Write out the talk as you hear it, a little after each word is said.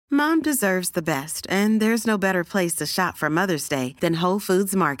Mom deserves the best, and there's no better place to shop for Mother's Day than Whole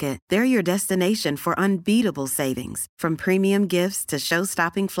Foods Market. They're your destination for unbeatable savings, from premium gifts to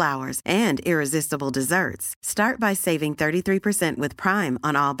show-stopping flowers and irresistible desserts. Start by saving 33% with Prime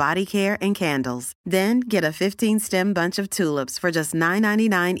on all body care and candles. Then get a 15-stem bunch of tulips for just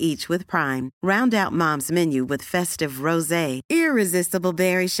 $9.99 each with Prime. Round out Mom's menu with festive rosé, irresistible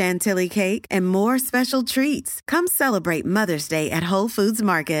berry chantilly cake, and more special treats. Come celebrate Mother's Day at Whole Foods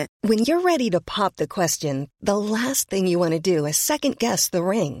Market. When you're ready to pop the question, the last thing you want to do is second-guess the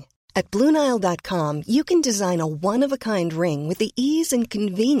ring. At BlueNile.com, you can design a one-of-a-kind ring with the ease and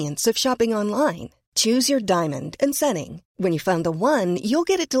convenience of shopping online. Choose your diamond and setting. When you find the one, you'll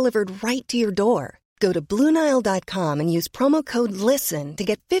get it delivered right to your door. Go to BlueNile.com and use promo code LISTEN to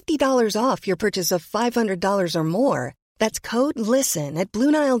get $50 off your purchase of $500 or more. That's code LISTEN at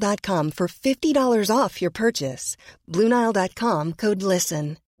BlueNile.com for $50 off your purchase. BlueNile.com, code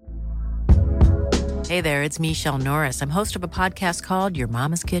LISTEN. Hey there, it's Michelle Norris. I'm host of a podcast called Your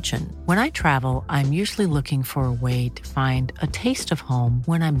Mama's Kitchen. When I travel, I'm usually looking for a way to find a taste of home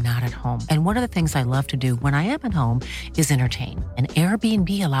when I'm not at home. And one of the things I love to do when I am at home is entertain. And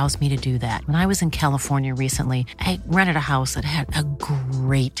Airbnb allows me to do that. When I was in California recently, I rented a house that had a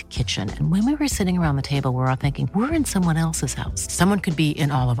great kitchen. And when we were sitting around the table, we're all thinking, we're in someone else's house. Someone could be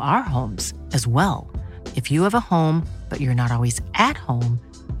in all of our homes as well. If you have a home, but you're not always at home,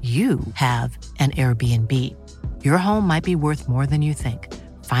 you have an Airbnb. Your home might be worth more than you think.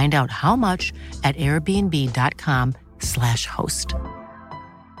 Find out how much at airbnb.com/host.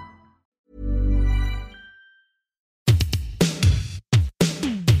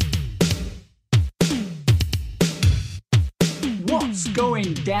 What's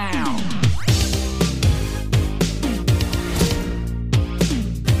going down?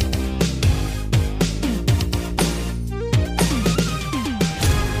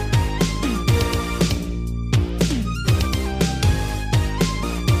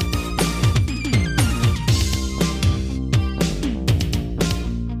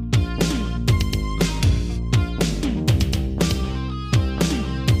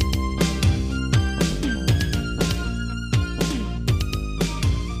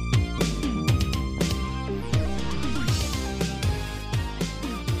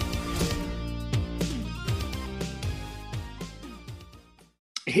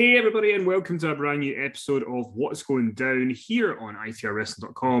 Hey everybody, and welcome to a brand new episode of What's Going Down here on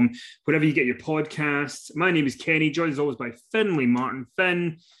itrwrestling.com, wherever you get your podcasts. My name is Kenny, joined as always by Finlay Martin.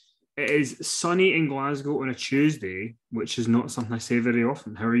 Finn, it is sunny in Glasgow on a Tuesday, which is not something I say very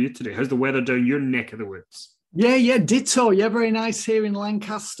often. How are you today? How's the weather down your neck of the woods? Yeah, ditto. Yeah, very nice here in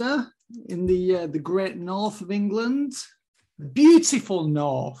Lancaster, in the great north of England. Beautiful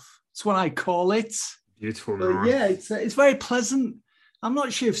north. That's what I call it. Beautiful north. Yeah, it's very pleasant. I'm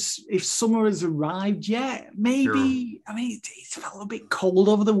not sure if summer has arrived yet. Maybe, sure. I mean, it felt a bit cold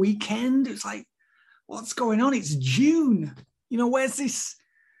over the weekend. It's like, what's going on? It's June. Where's this?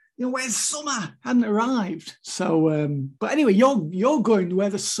 Where's summer? Hadn't arrived. So, but anyway, you're going where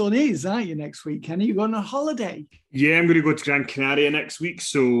the sun is, aren't you, next week, Kenny? You're going on holiday. Yeah, I'm going to go to Gran Canaria next week.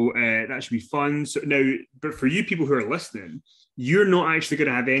 So that should be fun. So now, but for you people who are listening, you're not actually going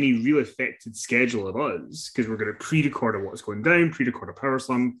to have any real affected schedule of us, because we're going to pre-record a What's Going Down, pre-record a Power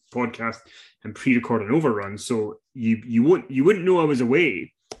Slam podcast, and pre-record an Overrun. So you wouldn't know I was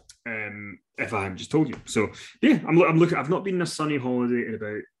away if I hadn't just told you. So yeah, I'm looking. I've not been on a sunny holiday in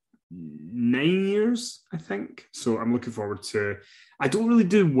about 9 years, I think. So I'm looking forward to. I don't really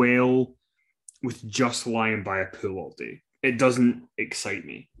do well with just lying by a pool all day. It doesn't excite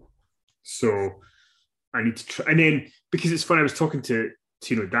me. So I need to try. And then, because it's funny, I was talking to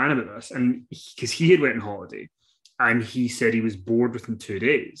Dan about this, and because he had went on holiday, and he said he was bored within 2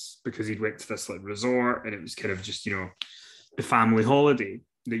 days because he'd went to this like resort, and it was kind of just the family holiday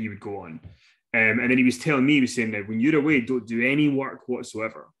that you would go on. And then he was telling me, he was saying that when you're away, don't do any work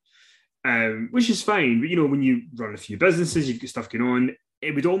whatsoever, which is fine. But when you run a few businesses, you've got stuff going on.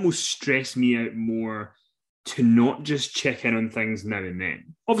 It would almost stress me out more to not just check in on things now and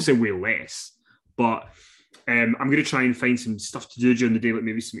then. Obviously, way less. But I'm going to try and find some stuff to do during the day, like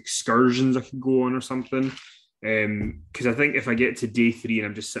maybe some excursions I can go on or something. Because I think if I get to day 3 and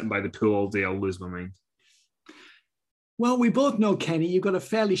I'm just sitting by the pool all day, I'll lose my mind. Well, we both know, Kenny, you've got a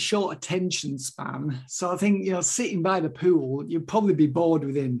fairly short attention span. So I think, sitting by the pool, you'd probably be bored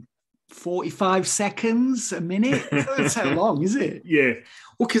within 45 seconds, a minute. That's how long, is it? Yeah.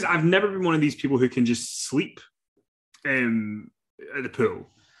 Well, because I've never been one of these people who can just sleep at the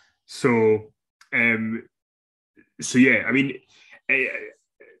pool. So yeah, I mean,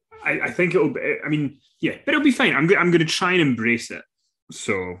 I think it'll be, but it'll be fine. I'm going to try and embrace it.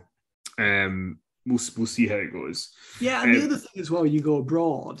 So we'll see how it goes. Yeah, and the other thing as well, you go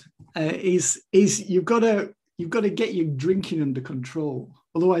abroad, is you've got to get your drinking under control.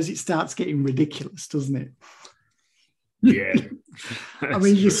 Otherwise, it starts getting ridiculous, doesn't it? Yeah. I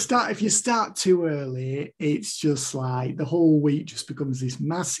mean, if you start too early, it's just like the whole week just becomes this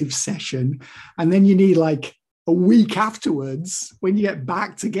massive session, and then you need like a week afterwards when you get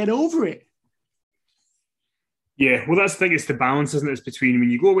back to get over it. Yeah, well, that's the thing. It's the balance, isn't it? It's between when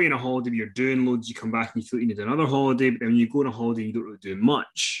you go away on a holiday, you're doing loads, you come back and you feel you need another holiday, but then when you go on a holiday, you don't really do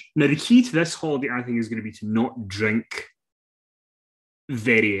much. Now, the key to this holiday, I think, is going to be to not drink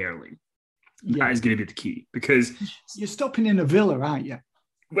very early. Yeah. That is going to be the key, because you're stopping in a villa, aren't you?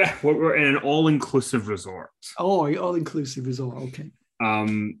 Well, we're in an all-inclusive resort. Oh, all-inclusive resort. Okay.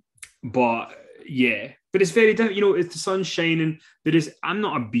 But yeah, but it's very different. You know, it's the sun shining. I'm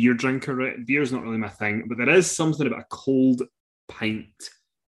not a beer drinker. Right? Beer is not really my thing, but there is something about a cold pint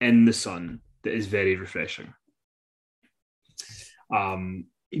in the sun that is very refreshing.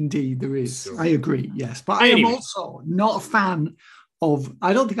 Indeed, there is. So, I agree. Yes, but anyway. I am also not a fan of.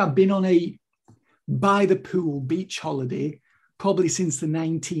 I don't think I've been on a by the pool beach holiday probably since the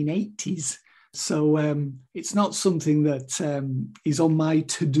 1980s. So it's not something that is on my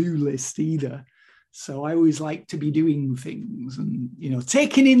to-do list either. So I always like to be doing things and, you know,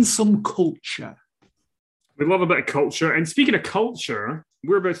 taking in some culture. We love a bit of culture. And speaking of culture,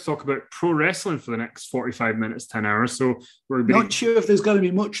 we're about to talk about pro wrestling for the next 45 minutes, 10 hours. So we're not sure if there's going to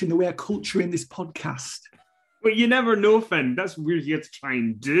be much in the way of culture in this podcast. Well, you never know, Finn. That's what we're here to try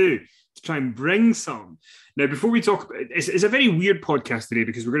and do, to try and bring some. Now, before we talk, it's a very weird podcast today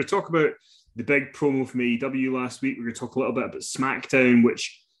because we're going to talk about the big promo from AEW last week. We're going to talk a little bit about SmackDown,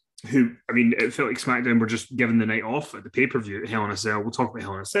 it felt like SmackDown were just given the night off at the pay-per-view at Hell in a Cell. We'll talk about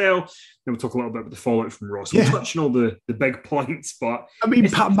Hell in a Cell. Then we'll talk a little bit about the fallout from Raw. So we'll touch on all the big points. But I mean,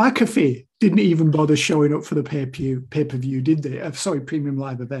 Pat McAfee didn't even bother showing up for the pay-per-view, did they? Premium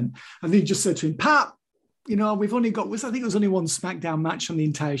live event. And they just said to him, Pat, you know, we've only got, I think it was only one SmackDown match on the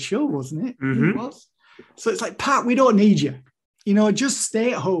entire show, wasn't it? Mm-hmm. It was. So it's like, Pat, we don't need you. You know, just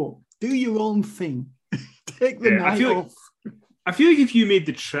stay at home. Do your own thing. Take the night off. I feel like if you made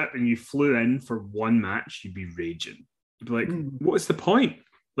the trip and you flew in for one match, you'd be raging. You'd be like, what's the point?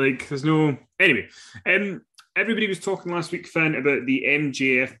 Like, there's no... Anyway, everybody was talking last week, Finn, about the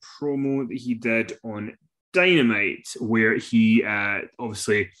MJF promo that he did on Dynamite, where he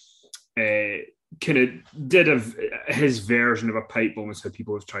obviously kind of did his version of a pipe bomb, is how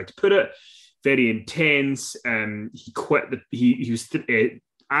people have tried to put it. Very intense. He quit. He was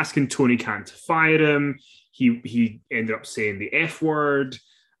asking Tony Khan to fire him. He ended up saying the F word.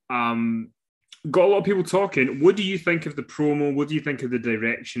 Got a lot of people talking. What do you think of the promo? What do you think of the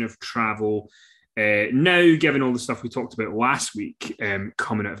direction of travel now, given all the stuff we talked about last week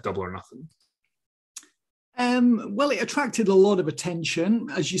coming out of Double or Nothing? Well, it attracted a lot of attention.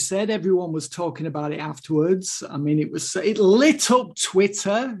 As you said, everyone was talking about it afterwards. I mean, it lit up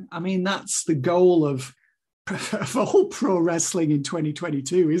Twitter. I mean, that's the goal of all pro wrestling in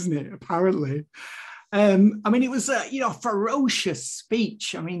 2022, isn't it? Apparently. I mean, it was a ferocious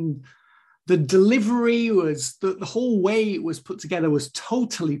speech. I mean, the delivery was, the whole way it was put together was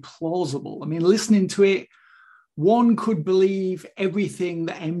totally plausible. I mean, listening to it, one could believe everything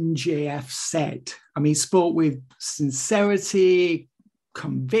that MJF said. I mean, he spoke with sincerity,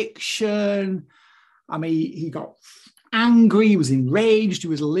 conviction. I mean, he got angry, he was enraged, he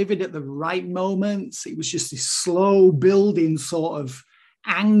was livid at the right moments. It was just this slow building sort of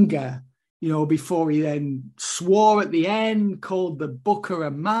anger, you know, before he then swore at the end, called the Booker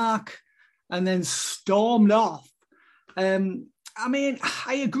a mark, and then stormed off. I mean,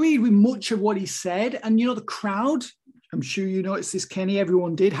 I agreed with much of what he said. And, you know, the crowd, I'm sure you noticed this, Kenny,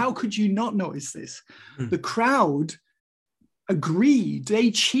 everyone did. How could you not notice this? The crowd agreed.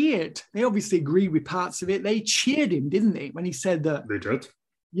 They cheered. They obviously agreed with parts of it. They cheered him, didn't they? When he said that. They did.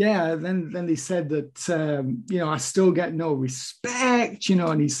 Yeah, then they said that, I still get no respect, you know,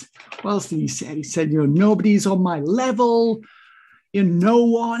 and what else did he say? He said, nobody's on my level. No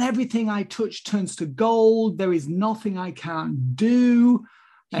one, everything I touch turns to gold. There is nothing I can't do.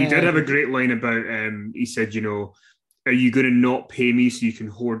 He did have a great line about, he said, are you going to not pay me so you can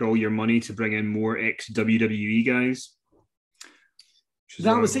hoard all your money to bring in more ex-WWE guys?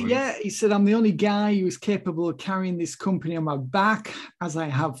 That was it, yeah. He said, I'm the only guy who is capable of carrying this company on my back, as I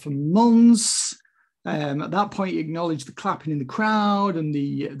have for months. At that point, he acknowledged the clapping in the crowd and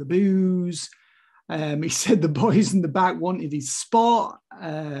the boos. He said the boys in the back wanted his spot.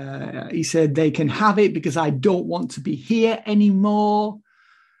 He said they can have it because I don't want to be here anymore.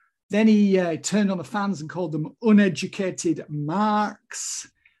 Then he turned on the fans and called them uneducated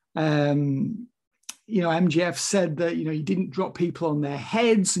marks. MJF said that, he didn't drop people on their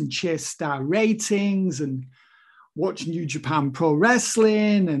heads and chase star ratings and watch New Japan Pro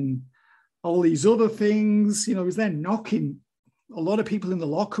Wrestling and all these other things. He was then knocking a lot of people in the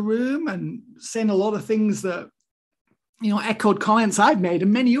locker room and saying a lot of things that, echoed comments I've made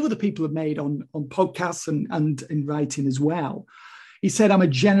and many other people have made on podcasts and in writing as well. He said, I'm a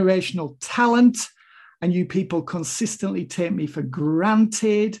generational talent and you people consistently take me for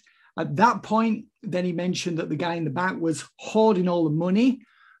granted. At that point, then he mentioned that the guy in the back was hoarding all the money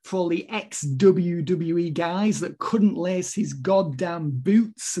for all the ex-WWE guys that couldn't lace his goddamn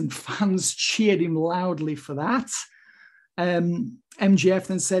boots, and fans cheered him loudly for that. MJF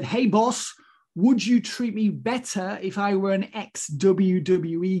then said, hey, boss, would you treat me better if I were an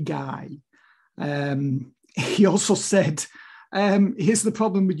ex-WWE guy? He also said, here's the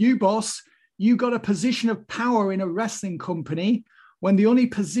problem with you, boss. You got a position of power in a wrestling company when the only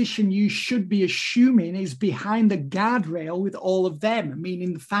position you should be assuming is behind the guardrail with all of them,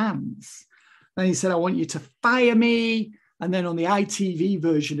 meaning the fans. Then he said, I want you to fire me. And then on the ITV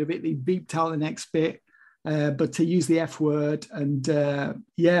version of it, they beeped out the next bit, but to use the F word. And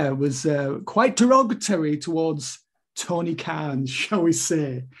it was quite derogatory towards Tony Khan, shall we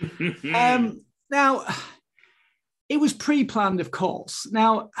say. Now, it was pre-planned, of course.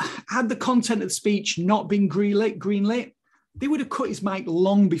 Now, had the content of the speech not been greenlit, they would have cut his mic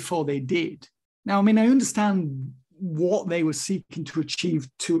long before they did. Now, I understand what they were seeking to achieve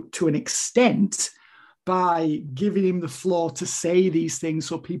to an extent by giving him the floor to say these things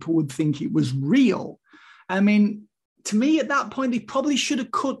so people would think it was real. To me, at that point, they probably should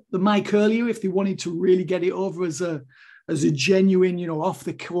have cut the mic earlier if they wanted to really get it over as a genuine, off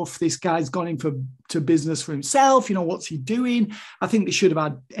the cuff, this guy's gone into business for himself, what's he doing? I think they should have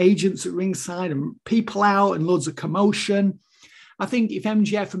had agents at ringside and people out and loads of commotion. I think if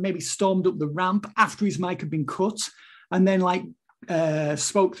MJF had maybe stormed up the ramp after his mic had been cut and then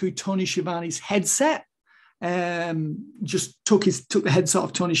spoke through Tony Schiavone's headset, just took the headset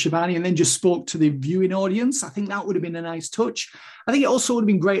off Tony Schiavone and then just spoke to the viewing audience, I think that would have been a nice touch. I think it also would have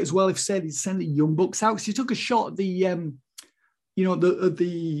been great as well if said he'd send the Young Bucks out, because he took a shot at the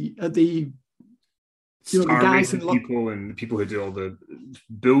the guys and people and people who do all the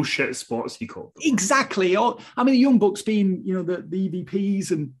bullshit spots, he called them. Exactly. The Young Bucks being the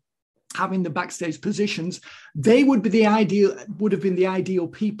EVPs and having the backstage positions, they would have been the ideal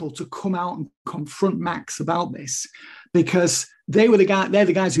people to come out and confront Max about this, because they're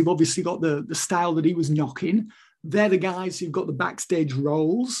the guys who've obviously got the style that he was knocking. They're the guys who've got the backstage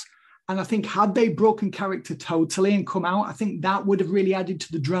roles. And I think had they broken character totally and come out, I think that would have really added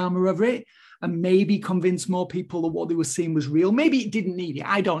to the drama of it and maybe convinced more people that what they were seeing was real. Maybe it didn't need it.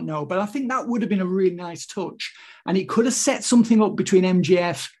 I don't know. But I think that would have been a really nice touch. And it could have set something up between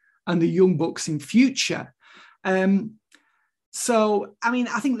MJF and the Young Bucks in future. I think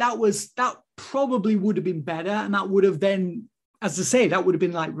that probably would have been better. And that would have then, as I say, that would have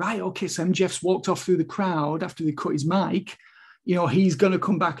been like, right, okay, so MJF's walked off through the crowd after they cut his mic. He's going to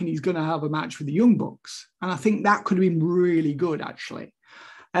come back and he's going to have a match with the Young Bucks. And I think that could have been really good, actually.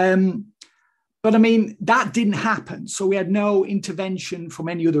 But that didn't happen. So we had no intervention from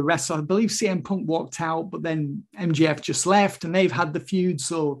any other wrestler. I believe CM Punk walked out, but then MJF just left and they've had the feud.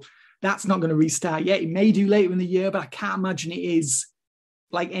 So that's not going to restart yet. It may do later in the year, but I can't imagine it is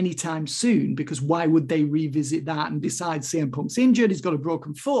anytime soon, because why would they revisit that and decide CM Punk's injured? He's got a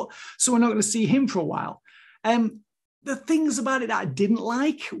broken foot. So we're not going to see him for a while. The things about it that I didn't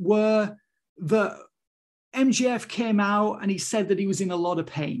like were that MJF came out and he said that he was in a lot of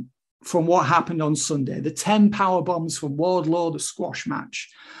pain from what happened on Sunday, the 10 power bombs from Wardlow, the squash match.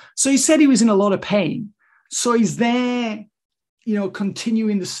 So he said he was in a lot of pain. So he's there,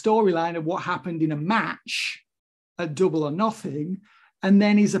 continuing the storyline of what happened in a match at Double or Nothing. And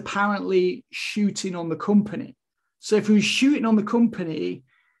then he's apparently shooting on the company. So if he was shooting on the company,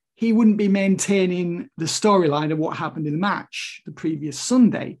 he wouldn't be maintaining the storyline of what happened in the match the previous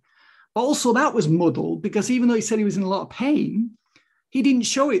Sunday. But also that was muddled, because even though he said he was in a lot of pain, he didn't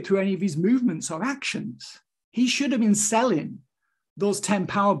show it through any of his movements or actions. He should have been selling those 10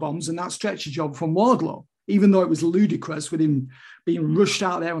 power bombs and that stretcher job from Wardlow, even though it was ludicrous with him being rushed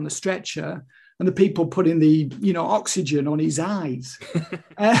out there on the stretcher and the people putting the, oxygen on his eyes.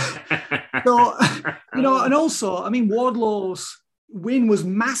 And also, Wardlow's win was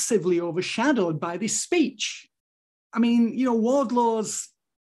massively overshadowed by this speech. Wardlow's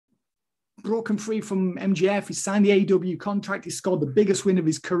broken free from MJF. He signed the AEW contract. He scored the biggest win of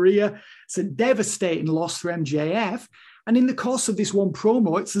his career. It's a devastating loss for MJF. And in the course of this one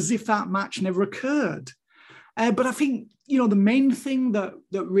promo, it's as if that match never occurred. But I think, the main thing that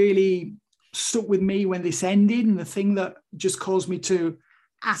really stuck with me when this ended, and the thing that just caused me to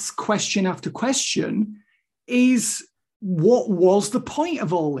ask question after question, is what was the point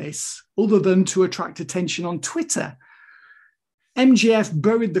of all this other than to attract attention on Twitter? MJF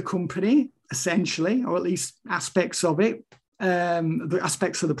buried the company, essentially, or at least aspects of it, the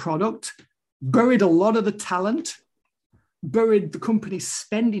aspects of the product, buried a lot of the talent, buried the company's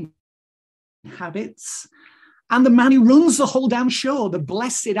spending habits, and the man who runs the whole damn show, the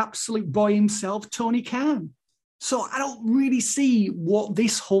blessed absolute boy himself, Tony Khan. So I don't really see what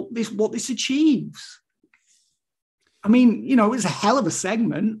this achieves. I mean, it was a hell of a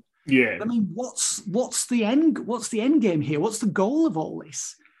segment. Yeah. I mean, what's the end game here? What's the goal of all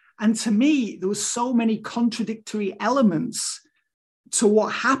this? And to me, there was so many contradictory elements to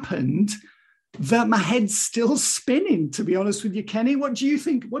what happened that my head's still spinning, to be honest with you, Kenny. What do you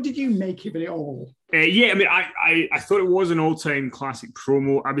think? What did you make of it all? Yeah, I mean, I thought it was an all-time classic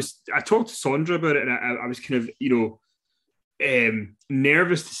promo. I talked to Sondra about it, and I was kind of,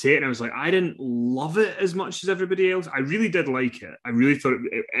 nervous to say it. And I was like, I didn't love it as much as everybody else. I really did like it. I really thought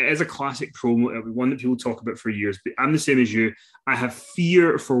it is a classic promo. It'll be one that people talk about for years. But I'm the same as you. I have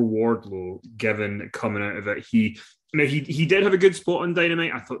fear for Wardlow, given coming out of it. He did have a good spot on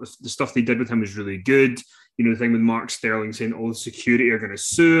Dynamite. I thought the stuff they did with him was really good. The thing with Mark Sterling saying all the security are going to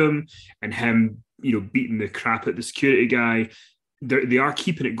sue him, and him, beating the crap at the security guy. They are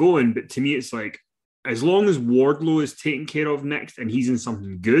keeping it going. But to me, it's like, as long as Wardlow is taken care of next and he's in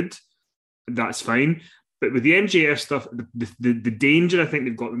something good, that's fine. But with the MJF stuff, the danger I think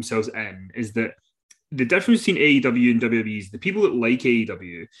they've got themselves in is that the difference between AEW and WWE is the people that like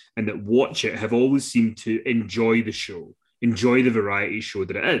AEW and that watch it have always seemed to enjoy the show, enjoy the variety show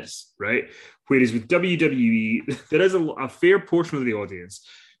that it is, right? Whereas with WWE, there is a fair portion of the audience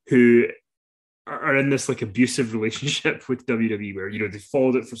who are in this like abusive relationship with WWE where, they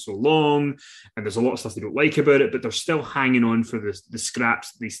followed it for so long and there's a lot of stuff they don't like about it, but they're still hanging on for the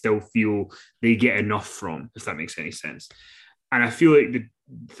scraps they still feel they get enough from, if that makes any sense. And I feel like the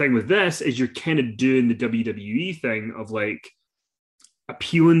thing with this is you're kind of doing the WWE thing of like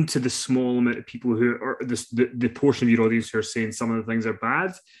appealing to the small amount of people who are the portion of your audience who are saying some of the things are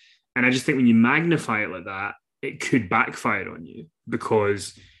bad. And I just think when you magnify it like that, it could backfire on you,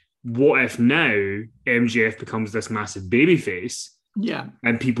 because what if now MJF becomes this massive babyface? Yeah.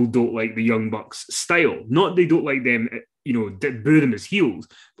 And people don't like the Young Bucks style. Not they don't like them, boo them as heels.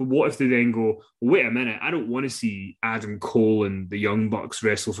 But what if they then go, wait a minute, I don't want to see Adam Cole and the Young Bucks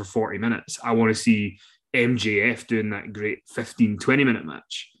wrestle for 40 minutes. I want to see MJF doing that great 15, 20-minute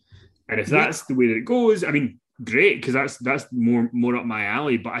match. And if that's the way that it goes, I mean, great, because that's more up my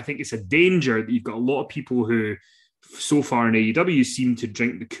alley. But I think it's a danger that you've got a lot of people who so far in AEW seem to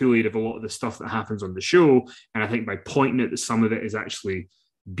drink the Kool-Aid of a lot of the stuff that happens on the show. And I think by pointing out that some of it is actually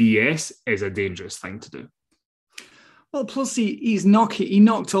BS is a dangerous thing to do. Well, plus he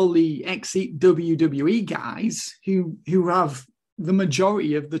knocked all the ex-WWE guys who have the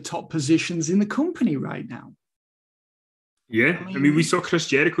majority of the top positions in the company right now. Yeah. I mean, we saw Chris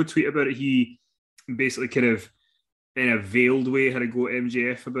Jericho tweet about it. He basically kind of, in a veiled way, had a go at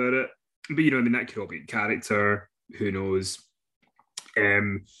MJF about it. But, that could all be in character. Who knows?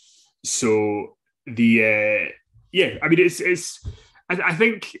 So it's. I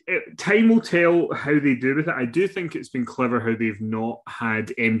think time will tell how they do with it. I do think it's been clever how they've not had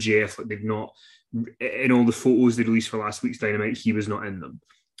MJF, like they've not, in all the photos they released for last week's Dynamite, he was not in them.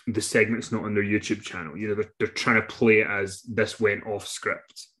 The segment's not on their YouTube channel. They're trying to play it as this went off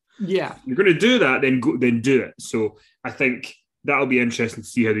script. Yeah, you're going to do that, then do it. So I think that'll be interesting to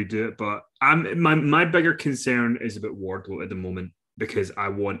see how they do it. But my bigger concern is about Wardlow at the moment, because I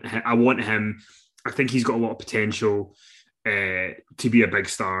want him. I think he's got a lot of potential to be a big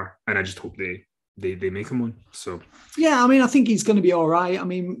star, and I just hope they make him one. So yeah, I mean, I think he's going to be all right. I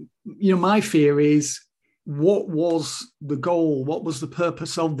mean, my fear is, what was the goal? What was the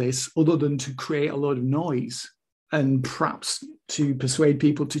purpose of this, other than to create a load of noise and perhaps to persuade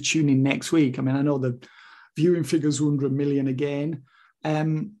people to tune in next week? I mean, I know the viewing figures were under 1 million again.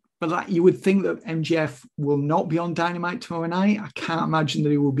 But you would think that MJF will not be on Dynamite tomorrow night. I can't imagine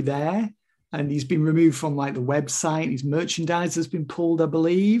that he will be there. And he's been removed from the website. His merchandise has been pulled, I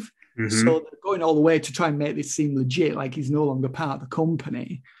believe. Mm-hmm. So they're going all the way to try and make this seem legit, like he's no longer part of the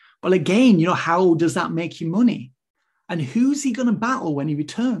company. But again, how does that make you money? And who's he going to battle when he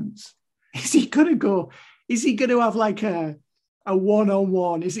returns? Is he going to have a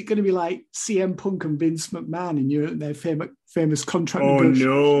one-on-one? Is it going to be like CM Punk and Vince McMahon in their famous contract? Oh,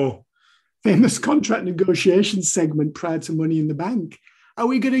 no. famous contract negotiation segment prior to Money in the Bank. Are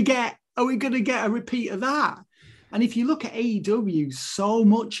we going to get a repeat of that? And if you look at AEW, so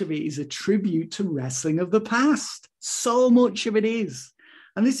much of it is a tribute to wrestling of the past. So much of it is.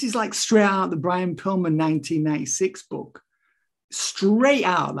 And this is like straight out of the Brian Pillman 1996 book. Straight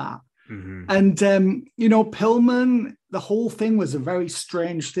out of that. Mm-hmm. And, Pillman, the whole thing was a very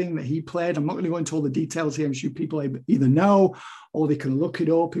strange thing that he played. I'm not going to go into all the details here. I'm sure people either know or they can look it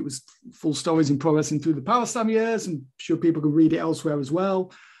up. It was full stories in Pro Wrestling Through the Power Slam years. I'm sure people can read it elsewhere as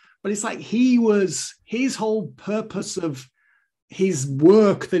well. But it's like his whole purpose of his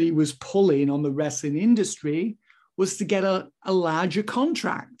work that he was pulling on the wrestling industry was to get a larger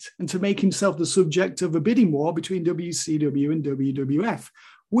contract and to make himself the subject of a bidding war between WCW and WWF,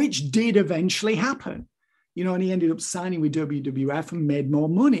 which did eventually happen. And he ended up signing with WWF and made more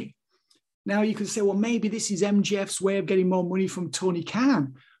money. Now you could say, well, maybe this is MJF's way of getting more money from Tony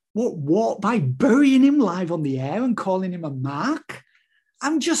Khan. What? By burying him live on the air and calling him a mark?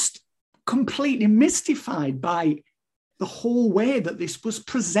 I'm just completely mystified by the whole way that this was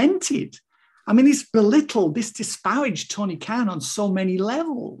presented. I mean, this disparaged Tony Khan on so many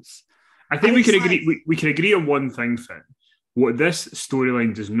levels. I think we can agree on one thing, Finn. What this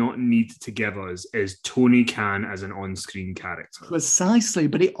storyline does not need to give us is Tony Khan as an on-screen character. Precisely,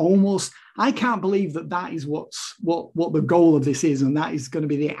 but I can't believe that is what the goal of this is, and that is going to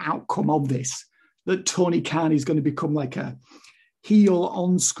be the outcome of this, that Tony Khan is going to become like a heel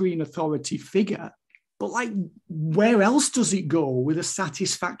on-screen authority figure. But like, where else does it go with a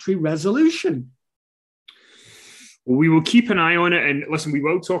satisfactory resolution? Well, we will keep an eye on it. And listen, we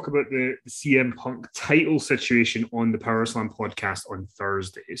will talk about the CM Punk title situation on the Power Slam podcast on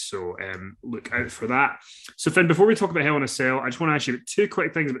Thursday. So look out for that. So Finn, before we talk about Hell in a Cell, I just want to ask you two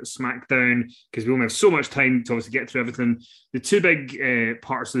quick things about SmackDown, because we only have so much time to obviously get through everything. The two big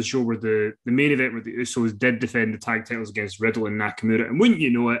parts of the show were the main event where the Usos did defend the tag titles against Riddle and Nakamura. And wouldn't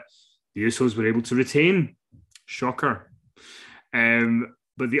you know it, the Usos were able to retain. Shocker.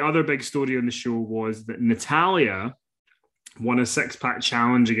 But the other big story on the show was that Natalya won a six-pack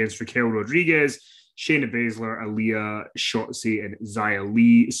challenge against Raquel Rodriguez, Shayna Baszler, Aaliyah, Shotzi, and Xia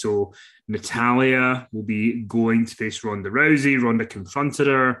Li. So Natalya will be going to face Ronda Rousey. Ronda confronted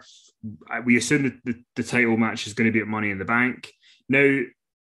her. We assume that the title match is going to be at Money in the Bank. Now,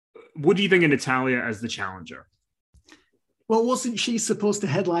 what do you think of Natalya as the challenger? Well, wasn't she supposed to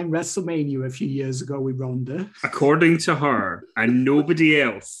headline WrestleMania a few years ago with Ronda? According to her, and nobody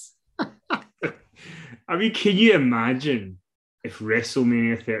else. I mean, can you imagine if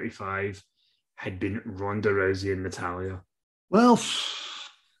WrestleMania 35 had been Ronda Rousey and Natalya? Well,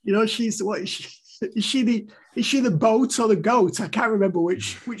 she's what is she? Is she the boat or the goat? I can't remember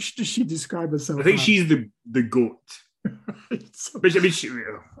which does she describe herself. I think she's the goat. But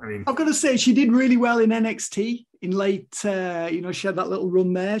I've got to say, she did really well in NXT in late. She had that little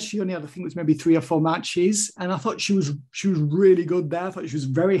run there. She only had, I think, it was maybe 3 or 4 matches, and I thought she was really good there. I thought she was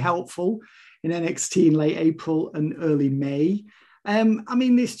very helpful in NXT in late April and early May.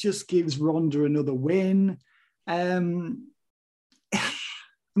 This just gives Ronda another win. The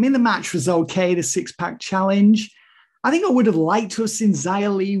match was okay. The 6-pack challenge. I think I would have liked to have seen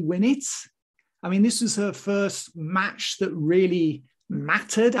Xia Li win it. This was her first match that really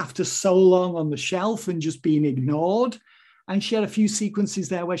mattered after so long on the shelf and just being ignored. And she had a few sequences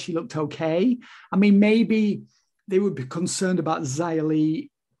there where she looked okay. Maybe they would be concerned about Xia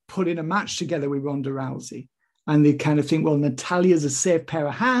Li putting a match together with Ronda Rousey. And they kind of think, well, Natalya's a safe pair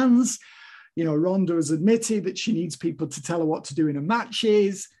of hands. Ronda has admitted that she needs people to tell her what to do in her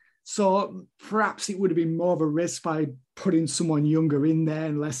matches. So perhaps it would have been more of a risk by putting someone younger in there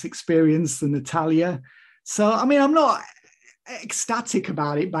and less experienced than Natalya. So, I'm not ecstatic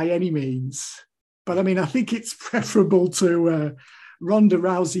about it by any means. But, I think it's preferable to Ronda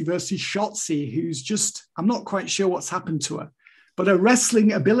Rousey versus Shotzi, who's just, I'm not quite sure what's happened to her. But her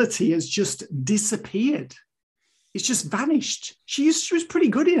wrestling ability has just disappeared. It's just vanished. She was pretty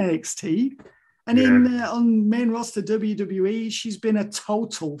good in NXT. And on main roster WWE, she's been a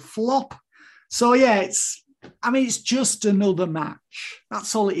total flop. So, it's just another match.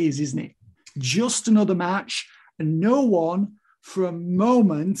 That's all it is, isn't it? Just another match. And no one for a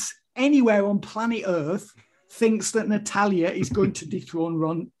moment anywhere on planet Earth thinks that Natalya is going to dethrone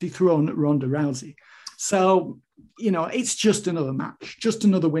Ronda Rousey. So, it's just another match, just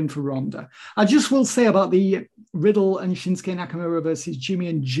another win for Ronda. I just will say about the Riddle and Shinsuke Nakamura versus Jimmy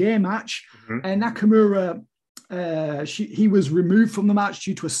and Jay match. Mm-hmm. Nakamura, he was removed from the match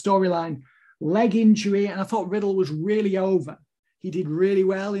due to a storyline leg injury, and I thought Riddle was really over. He did really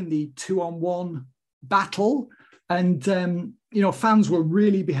well in the 2-on-1 battle, and fans were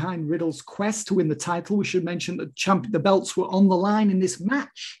really behind Riddle's quest to win the title. We should mention that the belts were on the line in this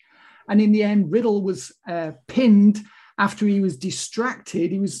match. And in the end, Riddle was pinned after he was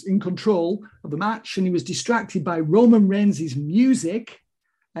distracted. He was in control of the match and he was distracted by Roman Reigns' music.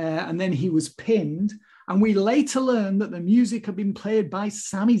 And then he was pinned. And we later learned that the music had been played by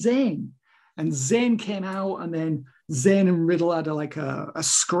Sami Zayn. And Zayn came out, and then Zayn and Riddle had a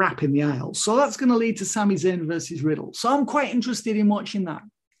scrap in the aisle. So that's going to lead to Sami Zayn versus Riddle. So I'm quite interested in watching that.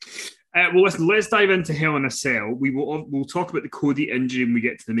 Well, listen, let's dive into Hell in a Cell. We'll talk about the Cody injury when we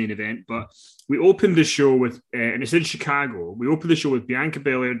get to the main event, but we opened the show with, and it's in Chicago, we opened the show with Bianca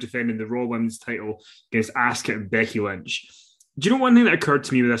Belair defending the Raw Women's title against Asuka and Becky Lynch. Do you know one thing that occurred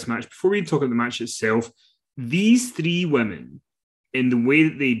to me with this match? Before we talk about the match itself, these three women, in the way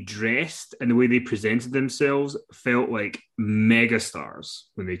that they dressed and the way they presented themselves, felt like megastars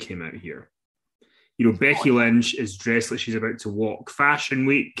when they came out here. Becky Lynch is dressed like she's about to walk Fashion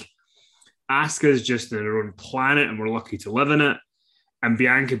Week. Asuka's just in her own planet and we're lucky to live in it. And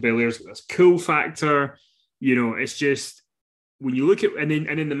Bianca Belair's got this cool factor. It's just, when you look at, and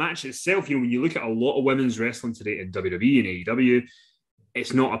in the match itself, when you look at a lot of women's wrestling today in WWE and AEW,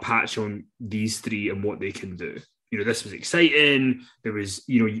 it's not a patch on these three and what they can do. This was exciting. There was,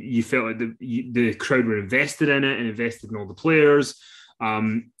 you felt like the crowd were invested in it and invested in all the players.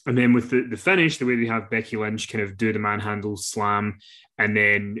 And then with the finish, the way they have Becky Lynch kind of do the manhandle slam and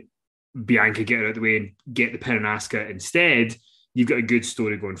then Bianca get her out of the way and get the pin on Asuka instead, you've got a good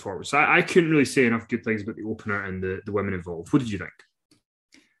story going forward. So I couldn't really say enough good things about the opener and the women involved. What did you think?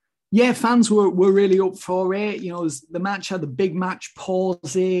 Yeah, fans were really up for it. The match had the big match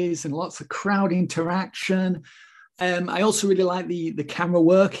pauses and lots of crowd interaction. I also really like the camera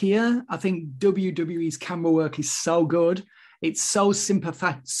work here. I think WWE's camera work is so good. It's so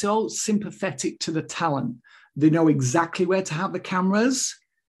sympathetic to the talent. They know exactly where to have the cameras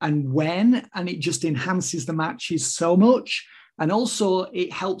and when, and it just enhances the matches so much. And also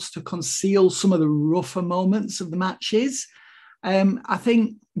it helps to conceal some of the rougher moments of the matches. I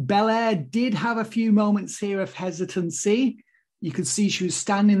think Belair did have a few moments here of hesitancy. You could see she was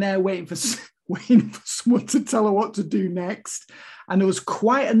standing there waiting for someone to tell her what to do next. And there was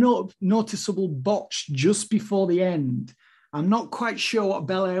quite a noticeable botch just before the end. I'm not quite sure what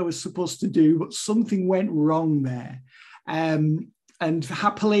Belair was supposed to do, but something went wrong there. And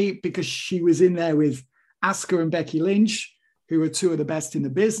happily, because she was in there with Asuka and Becky Lynch, who are two of the best in the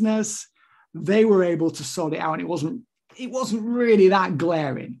business, they were able to sort it out. And it wasn't really that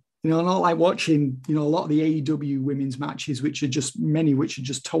glaring. Not like watching, a lot of the AEW women's matches, which are just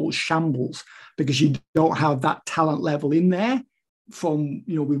total shambles because you don't have that talent level in there from,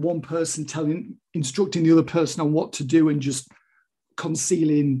 with one person instructing the other person on what to do and just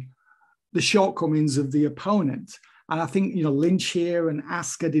concealing the shortcomings of the opponent. And I think, Lynch here and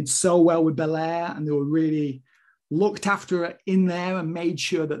Asuka did so well with Belair, and they were really looked after her in there and made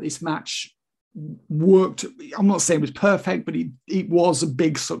sure that this match worked. I'm not saying it was perfect, but it was a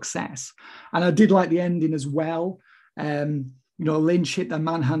big success. And I did like the ending as well. Lynch hit the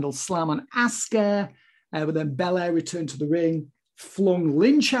manhandle slam on Asuka, but then Belair returned to the ring, flung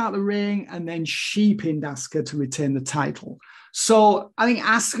Lynch out the ring, and then she pinned Asuka to retain the title. So I think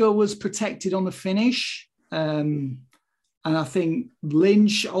Asuka was protected on the finish. And I think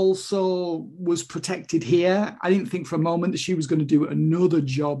Lynch also was protected here. I didn't think for a moment that she was going to do another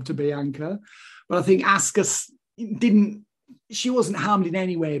job to Bianca, but I think Asuka she wasn't harmed in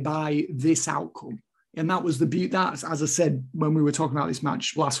any way by this outcome. And that was the beauty. That's, as I said, when we were talking about this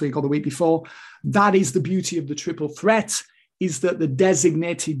match last week or the week before, that is the beauty of the triple threat, is that the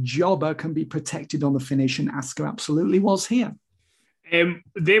designated jobber can be protected on the finish, and Asuka absolutely was here.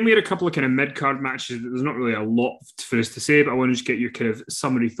 Then we had a couple of kind of mid-card matches that there's not really a lot for us to say, but I want to just get your kind of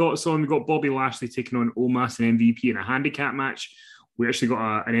summary thoughts on. We got Bobby Lashley taking on Omos and MVP in a handicap match. We actually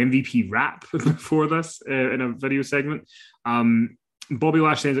got an MVP rap before this in a video segment. Bobby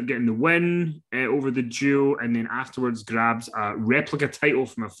Lashley ends up getting the win over the duo, and then afterwards grabs a replica title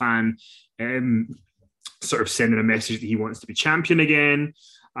from a fan, sort of sending a message that he wants to be champion again.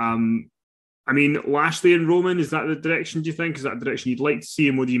 Lashley and Roman, is that the direction, do you think? Is that the direction you'd like to see?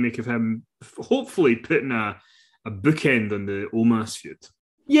 And what do you make of him hopefully putting a bookend on the Omos feud?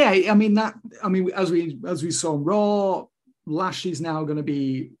 Yeah, as we saw on Raw, Lashley's now going to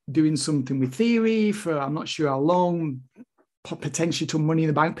be doing something with Theory for I'm not sure how long, potentially till Money in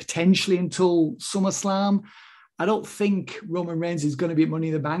the Bank, potentially until SummerSlam. I don't think Roman Reigns is going to be at Money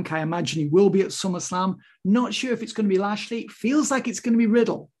in the Bank. I imagine he will be at SummerSlam. Not sure if it's going to be Lashley. It feels like it's going to be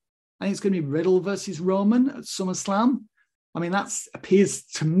Riddle. I think it's going to be Riddle versus Roman at SummerSlam. That appears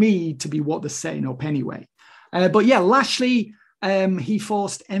to me to be what they're setting up anyway. But yeah, Lashley He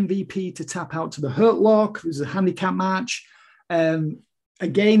forced MVP to tap out to the Hurt Lock. It was a handicap match.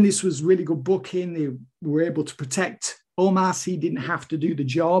 Again, this was really good booking. They were able to protect Omos. He didn't have to do the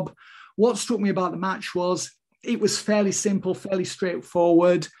job. What struck me about the match was it was fairly simple, fairly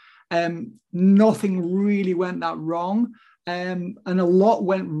straightforward. Nothing really went that wrong. And a lot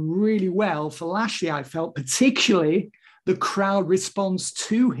went really well for Lashley, I felt, particularly the crowd response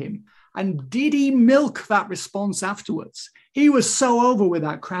to him. And did he milk that response afterwards? He was so over with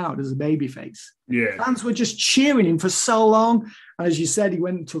that crowd as a babyface. Yeah. Fans were just cheering him for so long. And as you said, he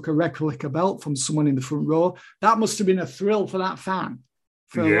went and took a replica belt from someone in the front row. That must have been a thrill for that fan,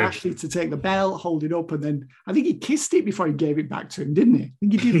 for Lashley to take the belt, hold it up, and then I think he kissed it before he gave it back to him, didn't he? I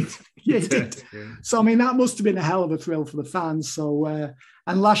think he did. Yeah, he did. Yeah. So, I mean, that must have been a hell of a thrill for the fans. So,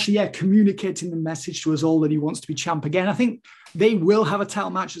 and Lashley, communicating the message to us all that he wants to be champ again. I think they will have a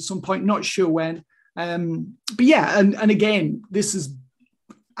title match at some point, not sure when. But yeah, and again, this is,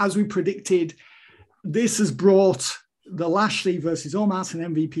 as we predicted, this has brought the Lashley versus Omos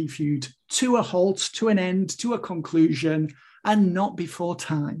and MVP feud to a halt, to an end, to a conclusion, and not before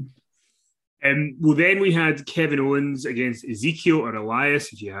time. Well, then we had Kevin Owens against Ezekiel or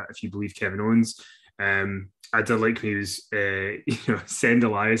Elias, if you believe Kevin Owens. I did like when he was, send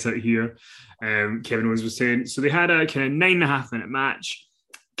Elias out here. Kevin Owens was saying. So they had a kind of 9.5 minute match.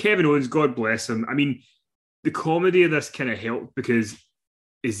 Kevin Owens, God bless him. I mean, the comedy of this kind of helped because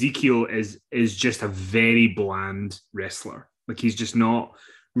Ezekiel is just a very bland wrestler. Like, he's just not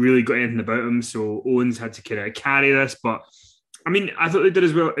really got anything about him. So Owens had to kind of carry this. But I mean, I thought they did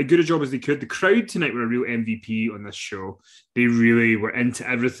as good a job as they could. The crowd tonight were a real MVP on this show. They really were into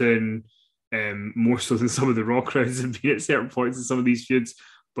everything, more so than some of the Raw crowds have been at certain points in some of these feuds.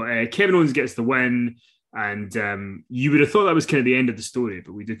 But Kevin Owens gets the win. And you would have thought that was kind of the end of the story,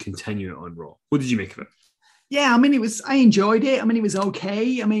 but we did continue it on Raw. What did you make of it? Yeah, I mean, I enjoyed it. I mean, it was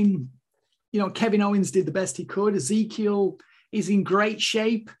okay. I mean, Kevin Owens did the best he could. Ezekiel is in great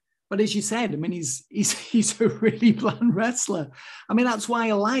shape. But as you said, I mean, he's a really bland wrestler. I mean, that's why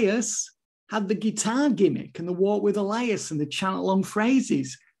Elias had the guitar gimmick and the walk with Elias and the chant along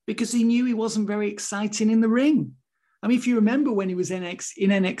phrases, because he knew he wasn't very exciting in the ring. I mean, if you remember when he was in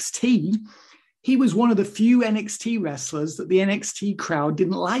NXT, he was one of the few NXT wrestlers that the NXT crowd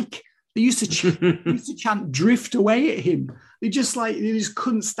didn't like. They used to chant "drift away" at him. They just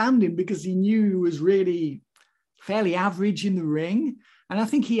couldn't stand him because he knew he was really fairly average in the ring. And I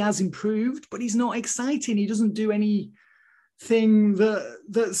think he has improved, but he's not exciting. He doesn't do anything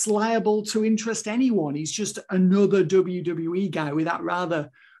that's liable to interest anyone. He's just another WWE guy with that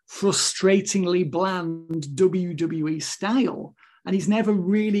rather frustratingly bland WWE style. And he's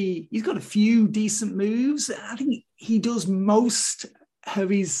got a few decent moves. I think he does most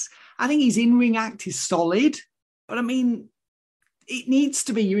of I think his in-ring act is solid, but I mean, it needs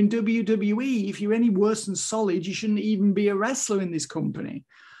to be. You're in WWE. If you're any worse than solid, you shouldn't even be a wrestler in this company.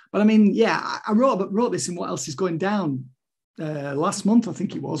 But I mean, yeah, I wrote this in What Else Is Going Down last month, I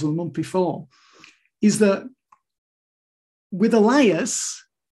think it was, or the month before, is that with Elias,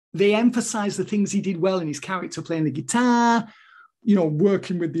 they emphasize the things he did well in his character, playing the guitar,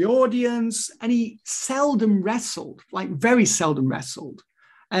 working with the audience, and he seldom wrestled, like very seldom wrestled.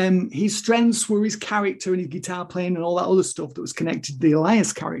 His strengths were his character and his guitar playing and all that other stuff that was connected to the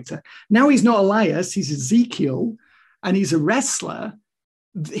Elias character. Now he's not Elias, he's Ezekiel, and he's a wrestler.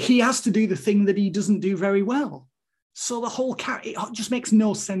 He has to do the thing that he doesn't do very well. So the whole character, it just makes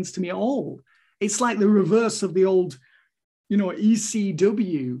no sense to me at all. It's like the reverse of the old,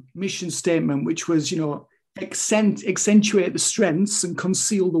 ECW mission statement, which was, accentuate the strengths and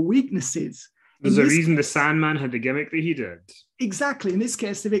conceal the weaknesses. There's a reason the Sandman had the gimmick that he did. Exactly. In this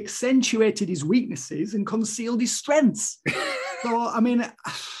case, they've accentuated his weaknesses and concealed his strengths. So, I mean,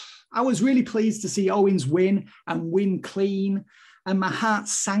 I was really pleased to see Owens win and win clean. And my heart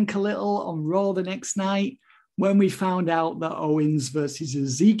sank a little on Raw the next night when we found out that Owens versus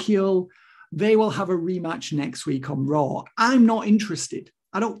Ezekiel, they will have a rematch next week on Raw. I'm not interested.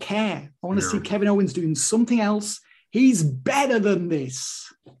 I don't care. I want to see Kevin Owens doing something else. He's better than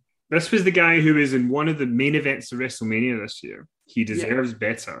this. This was the guy who was in one of the main events of WrestleMania this year. He deserves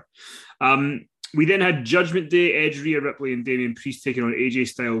better. We then had Judgment Day, Edge, Rhea Ripley, and Damian Priest taking on AJ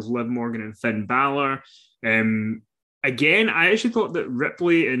Styles, Liv Morgan, and Finn Balor. Again, I actually thought that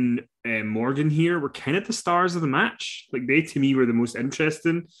Ripley and Morgan here were kind of the stars of the match. Like, they, to me, were the most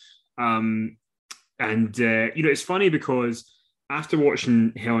interesting. It's funny because after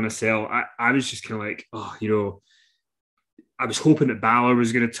watching Hell in a Cell, I was just kind of like, I was hoping that Balor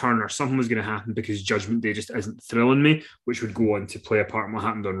was going to turn or something was going to happen because Judgment Day just isn't thrilling me, which would go on to play a part in what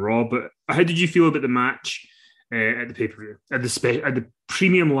happened on Raw. But how did you feel about the match? at the pay-per-view, at the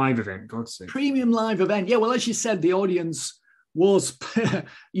premium live event, God's sake. Premium live event. Yeah, well, as you said, the audience was,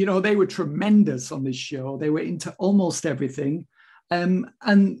 they were tremendous on this show. They were into almost everything.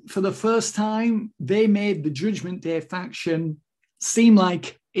 And for the first time, they made the Judgment Day faction seem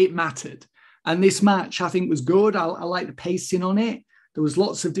like it mattered. And this match, I think, was good. I like the pacing on it. There was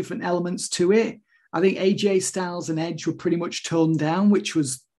lots of different elements to it. I think AJ Styles and Edge were pretty much toned down, which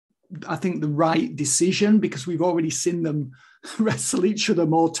was, I think, the right decision, because we've already seen them wrestle each other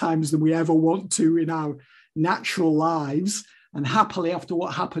more times than we ever want to in our natural lives. And happily, after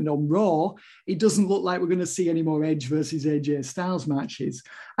what happened on Raw, it doesn't look like we're going to see any more Edge versus AJ Styles matches.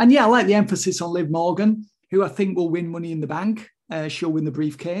 And yeah, I like the emphasis on Liv Morgan, who I think will win Money in the Bank. She'll win the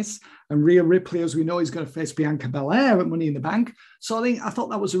briefcase. And Rhea Ripley, as we know, is going to face Bianca Belair at Money in the Bank. So I thought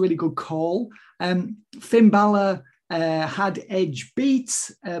that was a really good call. Finn Balor had Edge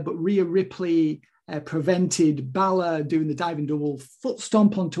beat, but Rhea Ripley prevented Balor doing the diving double foot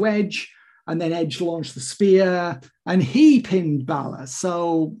stomp onto Edge. And then Edge launched the spear and he pinned Balor.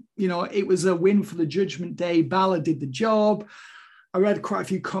 So, it was a win for the Judgment Day. Balor did the job. I read quite a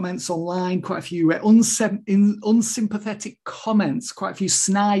few comments online, quite a few unsympathetic comments, quite a few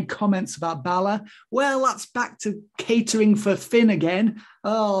snide comments about Balor. Well, that's back to catering for Finn again.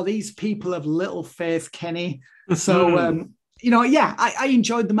 Oh, these people have little faith, Kenny. So, I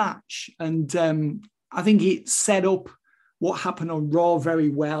enjoyed the match. And I think it set up what happened on Raw very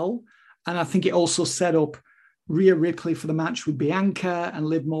well. And I think it also set up Rhea Ripley for the match with Bianca and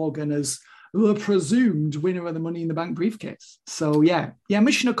Liv Morgan as the presumed winner of the Money in the Bank briefcase. So,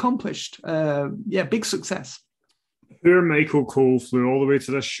 mission accomplished. Big success. Poor Michael Cole flew all the way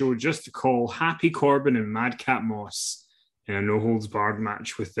to this show just to call Happy Corbin and Madcap Moss in a no-holds-barred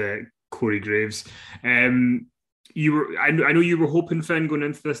match with Corey Graves. I know you were hoping, Finn, going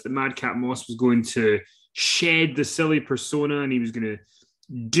into this, that Madcap Moss was going to shed the silly persona and he was going to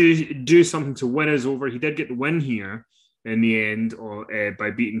do something to win us over. He did get the win here in the end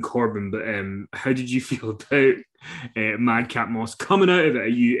by beating Corbin, but how did you feel about Madcap Moss coming out of it? Are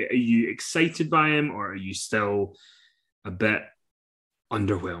you excited by him, or are you still a bit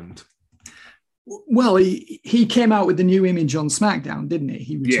underwhelmed? Well, he came out with the new image on SmackDown, didn't he?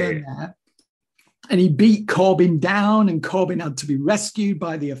 He returned there and he beat Corbin down, and Corbin had to be rescued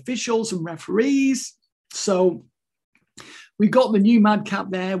by the officials and referees. So we got the new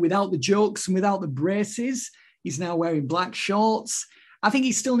Madcap there without the jokes and without the braces. He's now wearing black shorts. I think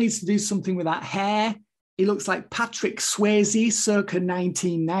he still needs to do something with that hair. He looks like Patrick Swayze circa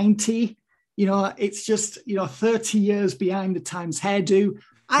 1990. It's just, 30 years behind the times hairdo.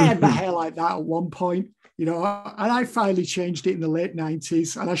 I had my hair like that at one point, and I finally changed it in the late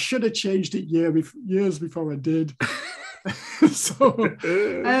 90s, and I should have changed it years before I did. But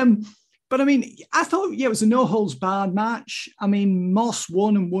I thought, it was a no-holds-barred match. Moss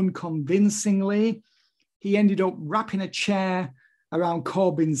won and won convincingly. He ended up wrapping a chair around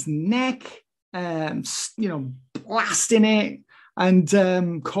Corbin's neck, blasting it.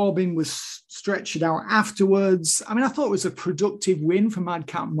 And Corbin was stretched out afterwards. I thought it was a productive win for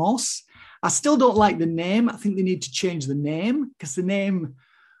Madcap Moss. I still don't like the name. I think they need to change the name, because the name,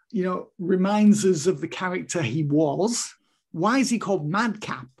 reminds us of the character he was. Why is he called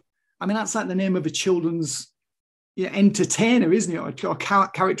Madcap? That's like the name of a children's entertainer, isn't it? Or a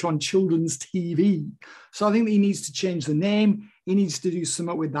character on children's TV. So I think he needs to change the name. He needs to do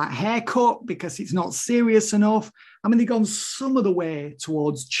something with that haircut, because it's not serious enough. They've gone some of the way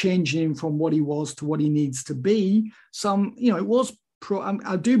towards changing him from what he was to what he needs to be. So, it was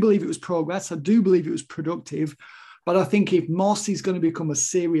I do believe it was progress. I do believe it was productive. But I think if Moss is going to become a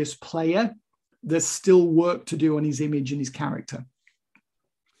serious player, there's still work to do on his image and his character.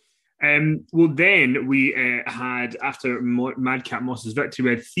 Well, then we had, after Madcap Moss's victory,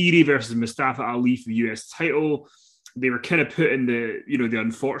 we had Theory versus Mustafa Ali for the US title. They were kind of put in the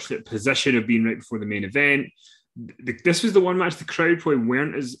unfortunate position of being right before the main event. This was the one match the crowd probably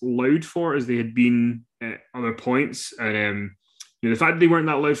weren't as loud for as they had been at other points. And the fact that they weren't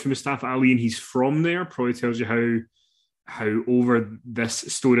that loud for Mustafa Ali and he's from there probably tells you how over this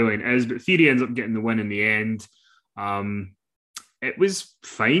storyline is. But Theory ends up getting the win in the end. It was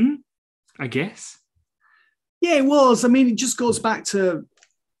fine, I guess. Yeah, it was. It just goes back to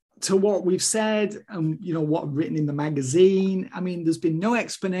what we've said and, what I've written in the magazine. There's been no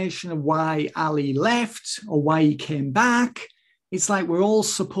explanation of why Ali left or why he came back. It's like we're all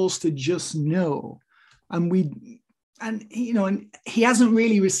supposed to just know. And he hasn't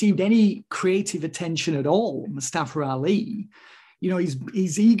really received any creative attention at all, Mustafa Ali.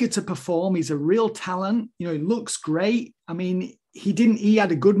 He's eager to perform. He's a real talent. He looks great. he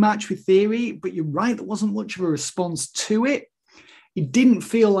had a good match with Theory, but you're right, there wasn't much of a response to it. It didn't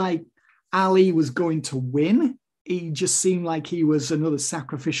feel like Ali was going to win. He just seemed like he was another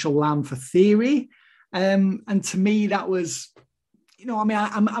sacrificial lamb for Theory. And to me, that was,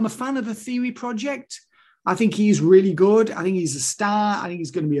 I'm a fan of the Theory project. I think he's really good. I think he's a star. I think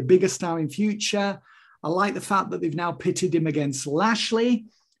he's going to be a bigger star in future. I like the fact that they've now pitted him against Lashley.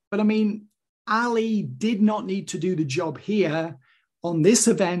 But I mean, Ali did not need to do the job here on this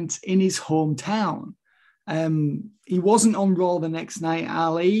event in his hometown. He wasn't on Raw the next night,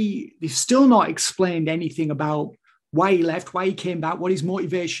 Ali. They've still not explained anything about why he left, why he came back, what his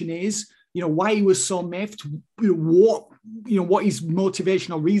motivation is, why he was so miffed, what his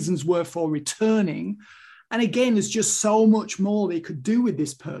motivational reasons were for returning. And again, there's just so much more they could do with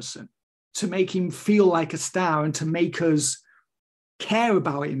this person to make him feel like a star and to make us care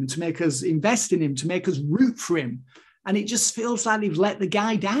about him, to make us invest in him, to make us root for him. And it just feels like they've let the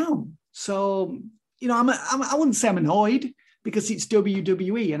guy down. So, I wouldn't say I'm annoyed because it's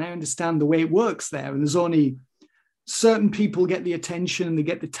WWE and I understand the way it works there. And there's only certain people get the attention and they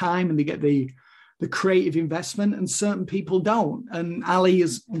get the time and they get the creative investment, and certain people don't. And Ali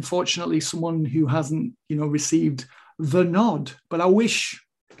is unfortunately someone who hasn't, received the nod. But I wish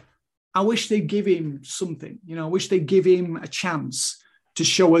they'd give him something. I wish they'd give him a chance to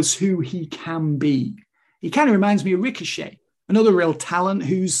show us who he can be. He kind of reminds me of Ricochet, another real talent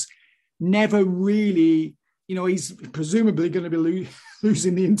who's never really, he's presumably going to be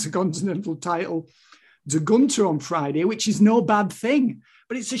losing the Intercontinental title to Gunther on Friday, which is no bad thing.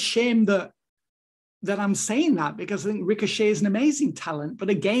 But it's a shame that I'm saying that because I think Ricochet is an amazing talent. But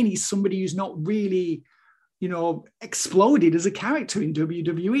again, he's somebody who's not really, exploded as a character in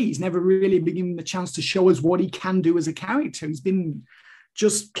WWE. He's never really been given the chance to show us what he can do as a character. He's been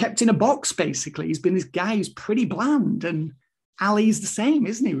just kept in a box, basically. He's been this guy who's pretty bland. And Ali's the same,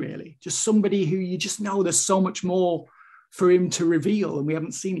 isn't he, really? Just somebody who you just know there's so much more for him to reveal, and we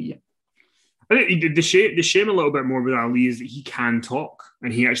haven't seen it yet. I think the shame a little bit more with Ali is that he can talk,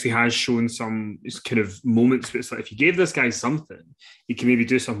 and he actually has shown some kind of moments where it's like, if you gave this guy something, he can maybe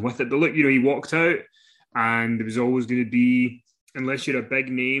do something with it. But look, he walked out, and there was always going to be, unless you're a big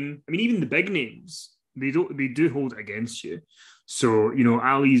name, I mean, even the big names, they do hold it against you. So,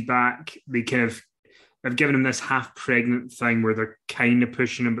 Ali's back. They kind of have given him this half-pregnant thing where they're kind of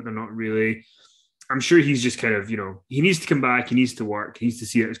pushing him, but they're not really. I'm sure he's just kind of, he needs to come back, he needs to work, he needs to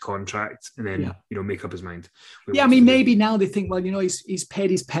see out his contract and then, make up his mind. Yeah, I mean, maybe now they think, well, he's paid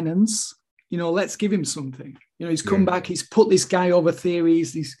his penance, let's give him something. He's come back, he's put this guy over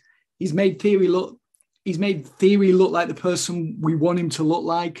Theories, he's made Theory look like the person we want him to look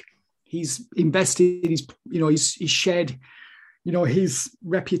like. He's invested, he's shared, his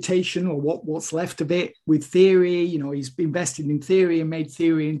reputation or what's left of it with Theory. He's invested in Theory and made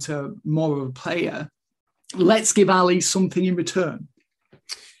Theory into more of a player. Let's give Ali something in return.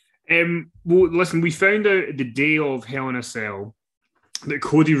 Well, listen, we found out the day of Hell in a Cell that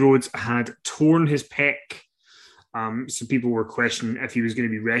Cody Rhodes had torn his pec. So people were questioning if he was going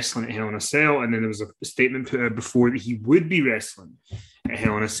to be wrestling at Hell in a Cell, and then there was a statement put out before that he would be wrestling at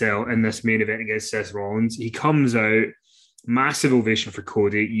Hell in a Cell in this main event against Seth Rollins. He comes out, massive ovation for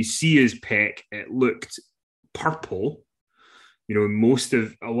Cody. You see his pec; it looked purple. A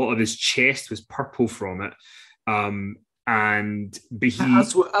lot of his chest was purple from it.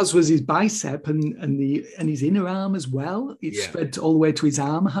 As was his bicep and his inner arm as well. It spread all the way to his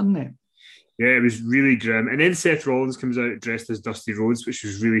arm, hadn't it? Yeah, it was really grim. And then Seth Rollins comes out dressed as Dusty Rhodes, which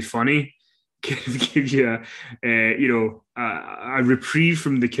was really funny. Give you a reprieve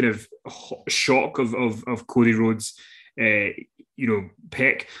from the kind of shock of Cody Rhodes'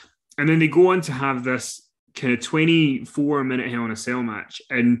 pec. And then they go on to have this kind of 24-minute Hell in a Cell match.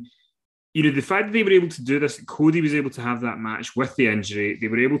 And, the fact that they were able to do this, Cody was able to have that match with the injury. They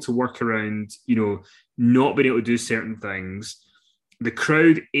were able to work around, not being able to do certain things. The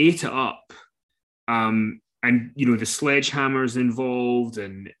crowd ate it up. And, the sledgehammer's involved.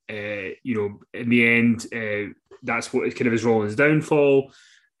 And, in the end, that's what kind of is Rollins' downfall.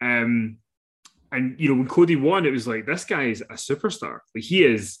 And, when Cody won, it was like, this guy is a superstar. Like, he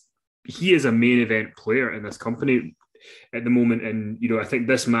is a main event player in this company at the moment. And, I think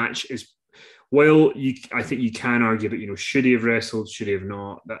this match is, I think you can argue about, should he have wrestled? Should he have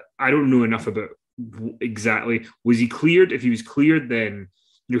not? That I don't know enough about exactly. Was he cleared? If he was cleared, then,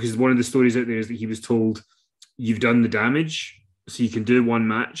 because one of the stories out there is that he was told, you've done the damage, so you can do one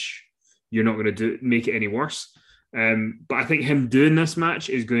match. You're not going to make it any worse. But I think him doing this match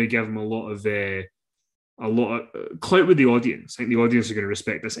is going to give him a lot of clout with the audience. I think the audience are going to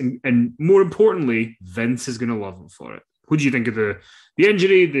respect this. And more importantly, Vince is going to love him for it. What do you think of the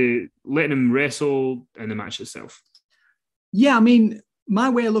injury, the letting him wrestle, and the match itself? Yeah, I mean, my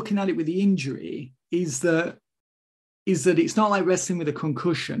way of looking at it with the injury is that it's not like wrestling with a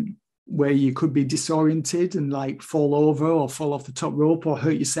concussion where you could be disoriented and like fall over or fall off the top rope or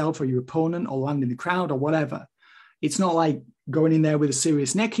hurt yourself or your opponent or land in the crowd or whatever. It's not like going in there with a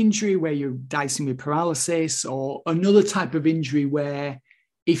serious neck injury where you're dicing with paralysis or another type of injury where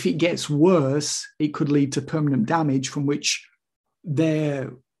if it gets worse, it could lead to permanent damage from which there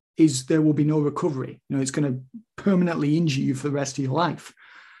will be no recovery. You know, it's going to permanently injure you for the rest of your life.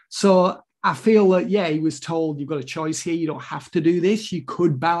 So I feel that, yeah, he was told you've got a choice here. You don't have to do this. You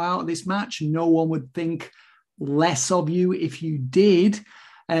could bow out of this match. No one would think less of you if you did.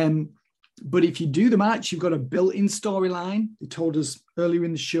 But if you do the match, you've got a built-in storyline. They told us earlier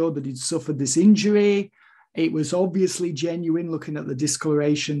in the show that he'd suffered this injury. It was obviously genuine, looking at the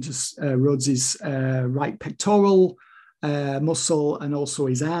discoloration to Rhodes' right pectoral muscle and also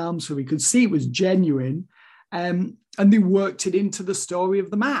his arm. So we could see it was genuine. And they worked it into the story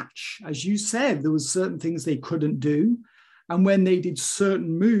of the match. As you said, there was certain things they couldn't do. And when they did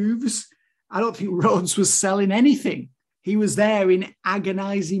certain moves, I don't think Rhodes was selling anything. He was there in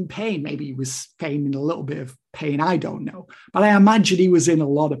agonizing pain. Maybe he was feigning a little bit of pain. I don't know. But I imagine he was in a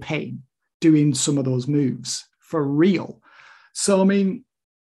lot of pain doing some of those moves for real. So, I mean,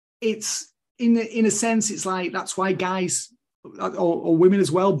 it's in a sense, it's like, that's why guys or women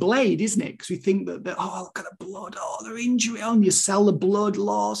as well blade, isn't it? Because we think that oh, look at the blood, oh, they're injury, and you sell the blood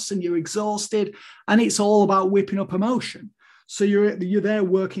loss and you're exhausted. And it's all about whipping up emotion. So you're there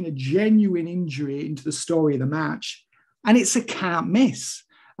working a genuine injury into the story of the match. And it's a can't miss.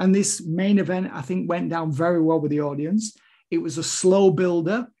 And this main event, I think, went down very well with the audience. It was a slow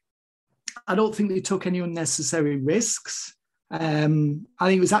builder. I don't think they took any unnecessary risks. I think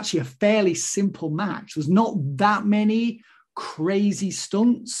it was actually a fairly simple match. There's not that many crazy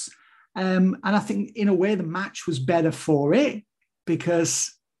stunts. And I think in a way the match was better for it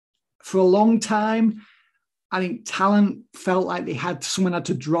because for a long time, I think talent felt like someone had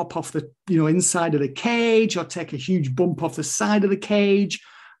to drop off the inside of the cage or take a huge bump off the side of the cage.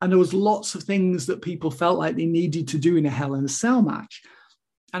 And there was lots of things that people felt like they needed to do in a Hell in a Cell match.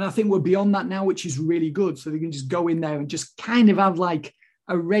 And I think we're beyond that now, which is really good. So they can just go in there and just kind of have like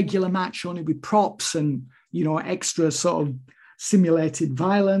a regular match only with props and, extra sort of simulated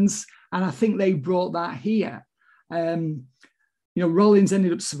violence. And I think they brought that here. Rollins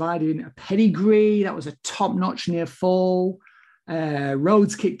ended up surviving a pedigree. That was a top-notch near fall.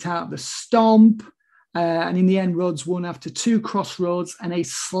 Rhodes kicked out the stomp. And in the end, Rhodes won after 2 crossroads and a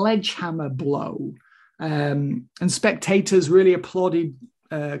sledgehammer blow. And spectators really applauded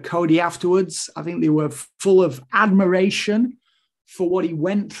Cody afterwards. I think they were full of admiration for what he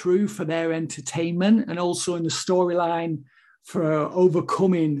went through for their entertainment and also in the storyline for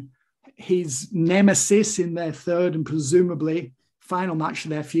overcoming his nemesis in their third and presumably final match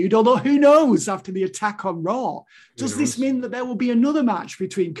of their feud. Although who knows, after the attack on Raw, does this mean that there will be another match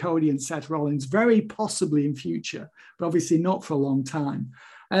between Cody and Seth Rollins? Very possibly in future, but obviously not for a long time.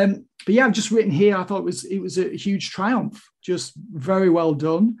 But yeah, I've just written here, I thought it was a huge triumph, just very well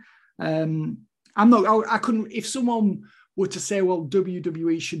done. I couldn't, if someone were to say, well,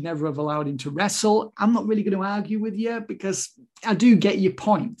 WWE should never have allowed him to wrestle, I'm not really going to argue with you because I do get your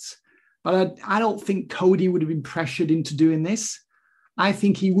point. But I don't think Cody would have been pressured into doing this. I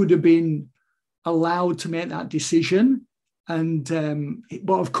think he would have been allowed to make that decision. And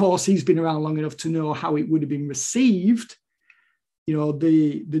but of course, he's been around long enough to know how it would have been received.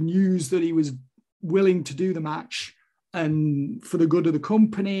 The news that he was willing to do the match and for the good of the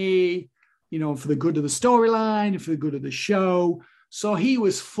company, for the good of the storyline, for the good of the show. So he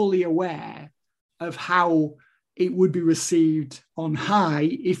was fully aware of how it would be received on high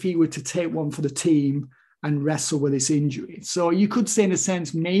if he were to take one for the team and wrestle with this injury. So you could say, in a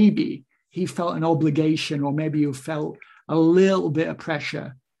sense, maybe he felt an obligation or maybe he felt a little bit of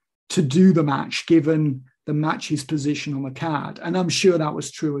pressure to do the match, given the match's position on the card. And I'm sure that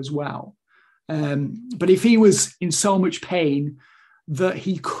was true as well. But if he was in so much pain that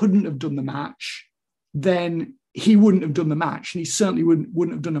he couldn't have done the match, then he wouldn't have done the match. And he certainly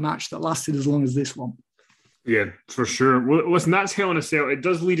wouldn't have done a match that lasted as long as this one. Yeah, for sure. Well, listen, that's Hell in a Cell. It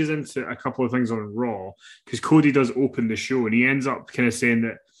does lead us into a couple of things on Raw because Cody does open the show and he ends up kind of saying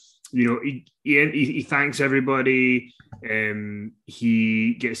that, he thanks everybody.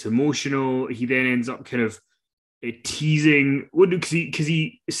 He gets emotional. He then ends up kind of teasing. Because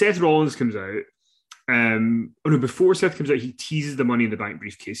Seth Rollins comes out. Before Seth comes out, he teases the Money in the Bank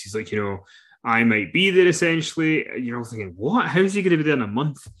briefcase. He's like, I might be there essentially. Thinking, what? How's he going to be there in a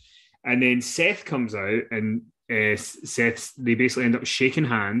month? And then Seth comes out and Seth, they basically end up shaking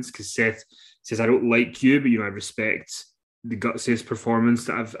hands because Seth says, "I don't like you, but I respect the gutsiest performance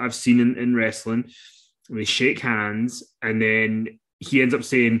that I've seen in wrestling." And they shake hands, and then he ends up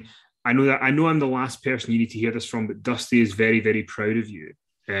saying, I know I'm the last person you need to hear this from, but Dusty is very, very proud of you."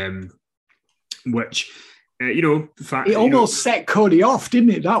 Which, it almost set Cody off, didn't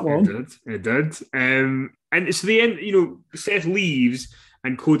it? That one. It did. And so the end, Seth leaves,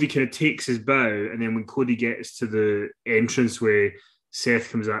 and Cody kind of takes his bow, and then when Cody gets to the entranceway,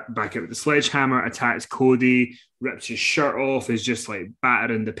 Seth comes back out with the sledgehammer, attacks Cody, rips his shirt off, is just like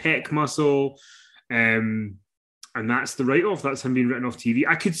battering the pec muscle. And that's the write-off. That's him being written off TV.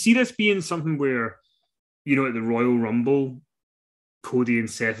 I could see this being something where, at the Royal Rumble, Cody and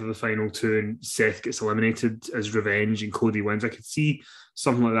Seth are the final two, and Seth gets eliminated as revenge and Cody wins. I could see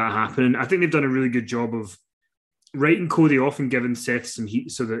something like that happening. I think they've done a really good job of writing Cody off and giving Seth some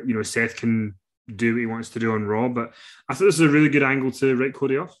heat so that, Seth can do what he wants to do on Raw. But I thought this is a really good angle to write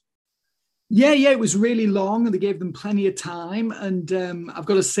Cody off. Yeah, it was really long and they gave them plenty of time. And I've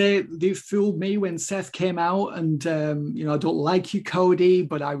got to say, they fooled me when Seth came out and, I don't like you, Cody,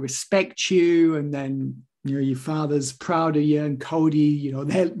 but I respect you. And then, your father's proud of you. And Cody,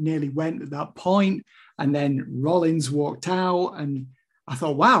 they nearly went at that point. And then Rollins walked out and I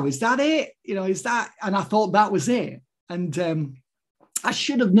thought, wow, is that it? Is that? And I thought that was it. And I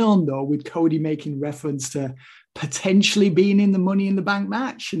should have known, though, with Cody making reference to potentially being in the Money in the Bank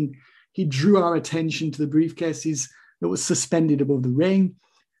match. And he drew our attention to the briefcases that was suspended above the ring.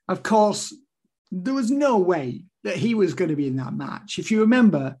 Of course, there was no way that he was going to be in that match. If you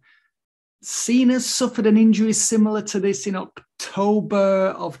remember, Cena suffered an injury similar to this in October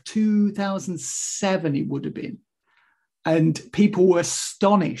of 2007, it would have been. And people were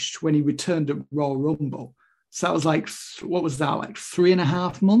astonished when he returned at Royal Rumble. So that was like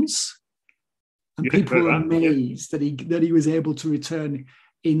 3.5 months? And people were amazed that he was able to return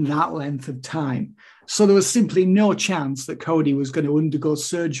in that length of time. So there was simply no chance that Cody was going to undergo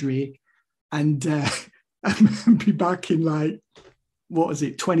surgery and be back in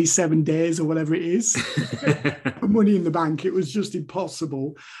 27 days or whatever it is. Money in the Bank. It was just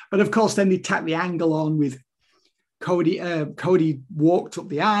impossible. But of course, then they tacked the angle on with Cody. Cody walked up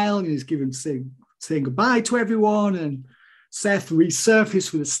the aisle and he was saying goodbye to everyone. And Seth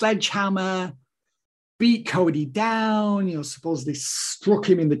resurfaced with a sledgehammer, beat Cody down, supposedly struck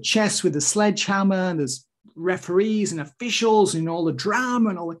him in the chest with a sledgehammer, and there's referees and officials and all the drama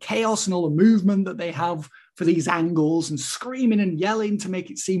and all the chaos and all the movement that they have for these angles and screaming and yelling to make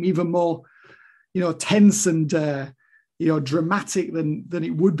it seem even more, tense and, dramatic than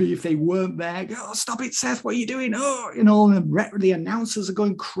it would be if they weren't there. Oh, stop it, Seth, what are you doing? Oh, and the announcers are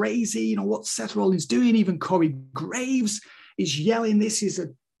going crazy. What's Seth Rollins doing? Even Corey Graves is yelling, this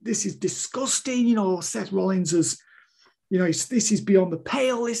is disgusting. Seth Rollins has, this is beyond the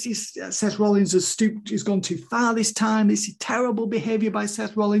pale. This is Seth Rollins has gone too far this time. This is terrible behavior by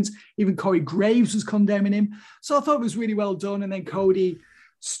Seth Rollins. Even Corey Graves was condemning him. So I thought it was really well done. And then Cody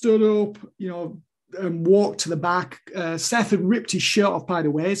stood up, and walked to the back. Seth had ripped his shirt off, by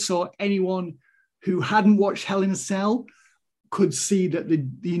the way. So anyone who hadn't watched Hell in a Cell could see that the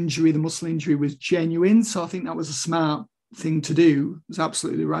injury, the muscle injury, was genuine. So I think that was a smart thing to do. It was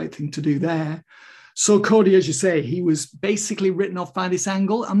absolutely the right thing to do there. So Cody, as you say, he was basically written off by this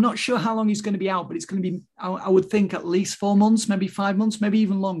angle. I'm not sure how long he's going to be out, but it's going to be, I would think, at least 4 months, maybe 5 months, maybe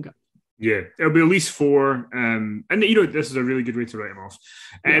even longer. Yeah, it'll be at least 4. And, this is a really good way to write him off.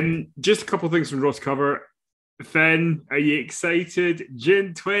 Just a couple of things from Raw to cover. Finn, are you excited?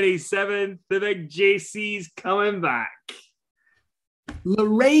 June 27th, the big JC's coming back.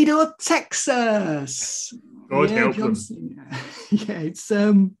 Laredo, Texas. God help them. Yeah, it's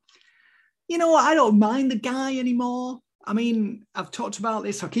I don't mind the guy anymore. I mean, I've talked about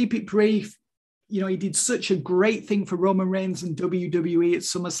this. I'll keep it brief. He did such a great thing for Roman Reigns and WWE at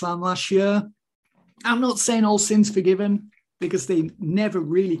SummerSlam last year. I'm not saying all sins forgiven because they never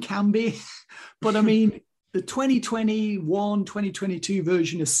really can be. But I mean, the 2021, 2022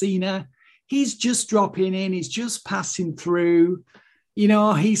 version of Cena, he's just dropping in. He's just passing through.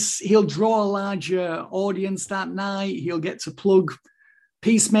 He'll draw a larger audience that night. He'll get to plug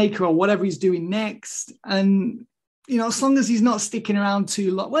Peacemaker or whatever he's doing next. And, as long as he's not sticking around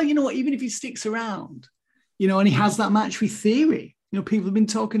too long, well, even if he sticks around, and he has that match with Theory, people have been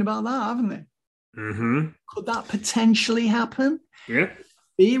talking about that, haven't they? Mm-hmm. Could that potentially happen? Yeah.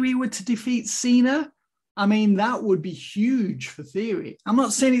 Theory were to defeat Cena. I mean, that would be huge for Theory. I'm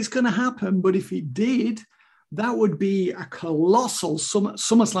not saying it's going to happen, but if it did, that would be a colossal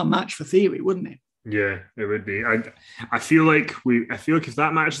SummerSlam match for Theory, wouldn't it? Yeah, it would be. I feel like if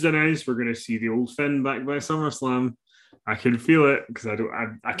that match is announced, we're going to see the old Finn back by SummerSlam. I can feel it because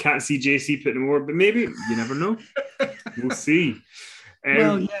I can't see JC putting him over, but maybe you never know. We'll see.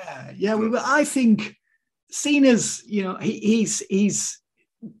 Well, yeah. I think Cena's, he's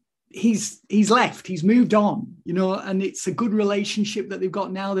left, he's moved on, and it's a good relationship that they've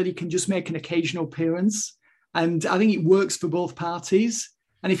got now that he can just make an occasional appearance. And I think it works for both parties.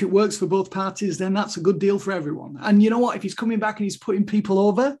 And if it works for both parties, then that's a good deal for everyone. And you know what? If he's coming back and he's putting people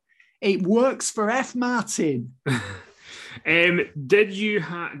over, it works for F. Martin. Did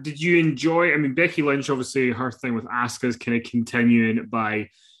you enjoy? I mean, Becky Lynch, obviously, her thing with Asuka is kind of continuing by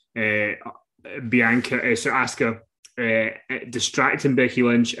Asuka distracting Becky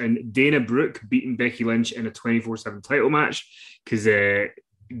Lynch and Dana Brooke beating Becky Lynch in a 24/7 title match because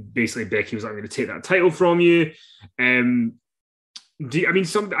basically Becky was like, "I'm going to take that title from you."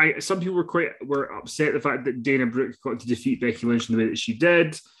 Some people were upset the fact that Dana Brooke got to defeat Becky Lynch in the way that she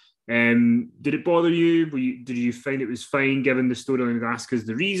did. Did it bother you? Did you find it was fine given the storyline of Asuka's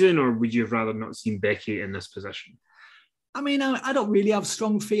the reason, or would you have rather not seen Becky in this position? I mean, I don't really have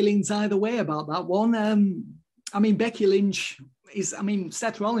strong feelings either way about that one. Becky Lynch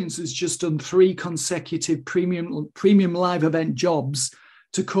Seth Rollins has just done 3 consecutive premium live event jobs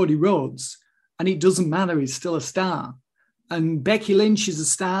to Cody Rhodes, and it doesn't matter, he's still a star. And Becky Lynch is a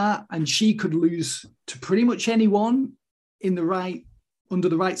star, and she could lose to pretty much anyone under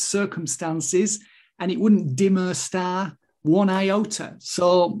the right circumstances, and it wouldn't dim her star one iota.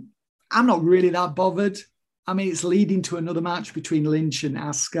 So I'm not really that bothered. I mean, it's leading to another match between Lynch and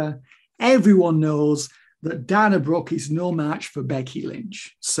Asuka. Everyone knows that Dana Brooke is no match for Becky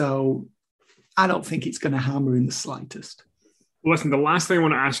Lynch. So I don't think it's going to harm her in the slightest. Listen, the last thing I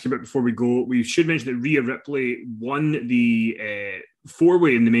want to ask you about before we go, we should mention that Rhea Ripley won the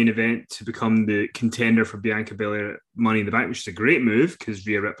 4-way in the main event to become the contender for Bianca Belair Money in the Bank, which is a great move because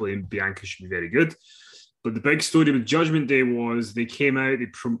Rhea Ripley and Bianca should be very good. But the big story with Judgment Day was they came out, they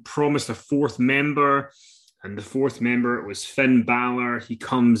promised a 4th member, and the 4th member was Finn Balor. He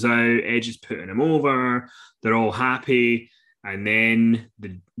comes out, Edge is putting him over, they're all happy, and then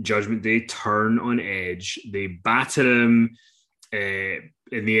the Judgment Day turn on Edge. They batter him. In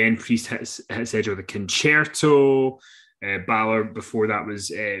the end, Priest hits Edge with a concerto. Balor, before that, was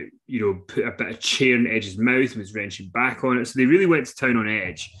put a bit of chair in Edge's mouth and was wrenching back on it. So they really went to town on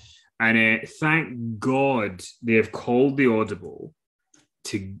Edge. And thank God they have called the audible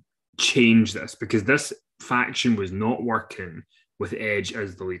to change this, because this faction was not working with Edge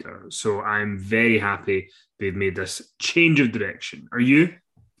as the leader. So I'm very happy they've made this change of direction. Are you?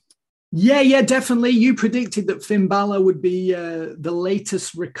 Yeah, definitely. You predicted that Finn Balor would be the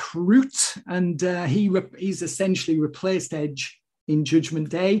latest recruit, and he's essentially replaced Edge in Judgment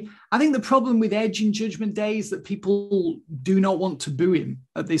Day. I think the problem with Edge in Judgment Day is that people do not want to boo him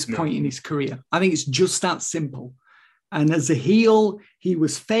at this point in his career. I think it's just that simple. And as a heel, he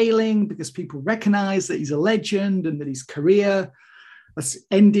was failing because people recognize that he's a legend and that his career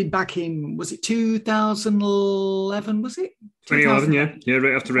ended back in, was it 2011? Was it 2011? Yeah,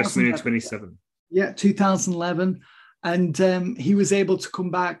 right after WrestleMania 27. Yeah, 2011, and he was able to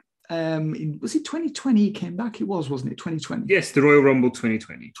come back. Was it 2020? He came back. It wasn't it? 2020. Yes, the Royal Rumble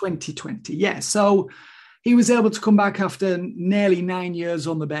 2020. 2020. Yeah, so he was able to come back after nearly 9 years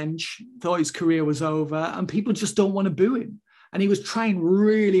on the bench. Thought his career was over, and people just don't want to boo him. And he was trying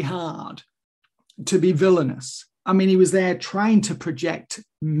really hard to be villainous. I mean, he was there trying to project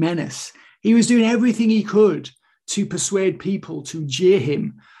menace. He was doing everything he could to persuade people to jeer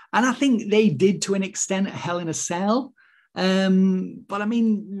him. And I think they did to an extent at Hell in a Cell. But I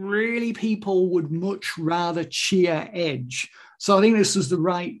mean, really, people would much rather cheer Edge. So I think this was the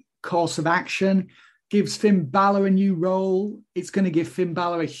right course of action. Gives Finn Balor a new role. It's going to give Finn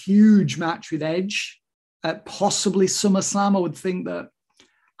Balor a huge match with Edge at possibly SummerSlam. I would think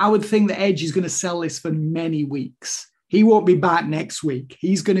that Edge is going to sell this for many weeks. He won't be back next week.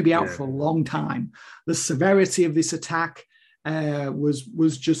 He's going to be out for a long time. The severity of this attack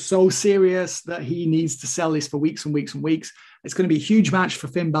was just so serious that he needs to sell this for weeks and weeks and weeks. It's going to be a huge match for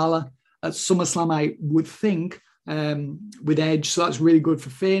Finn Balor at SummerSlam, I would think, with Edge. So that's really good for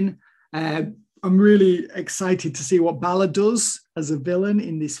Finn. I'm really excited to see what Balor does as a villain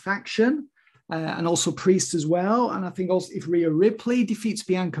in this faction. And also Priest as well. And I think also if Rhea Ripley defeats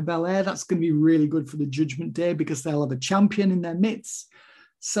Bianca Belair, that's going to be really good for the Judgment Day because they'll have a champion in their midst.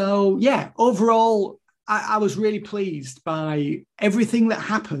 So, yeah, overall, I was really pleased by everything that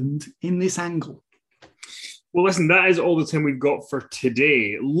happened in this angle. Well, listen, that is all the time we've got for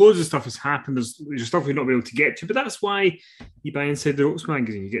today. Loads of stuff has happened. There's stuff we've not been able to get to, but that's why you buy Inside the Ropes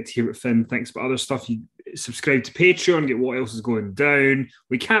magazine. You get to hear what Finn thinks about other stuff. You subscribe to Patreon, get what else is going down.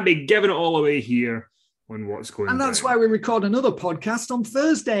 We can't be giving it all away here on what's going on. And that's why we record another podcast on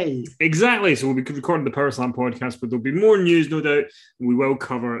Thursday. Exactly. So we'll be recording the Power Slam podcast, but there'll be more news, no doubt. We will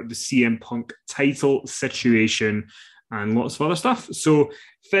cover the CM Punk title situation and lots of other stuff. So,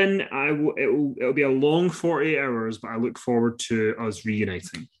 Finn, it'll be a long 48 hours, but I look forward to us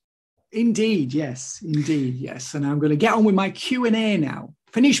reuniting. Indeed, yes. And I'm going to get on with my Q&A now.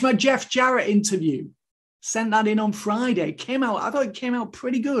 Finish my Jeff Jarrett interview. Sent that in on Friday. I thought it came out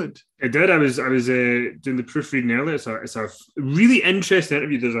pretty good. It did. I was doing the proofreading earlier. It's a really interesting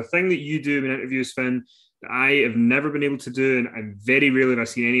interview. There's a thing that you do in interviews, Finn, that I have never been able to do, and I very rarely have I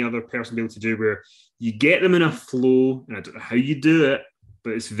seen any other person be able to do, where you get them in a flow, and I don't know how you do it,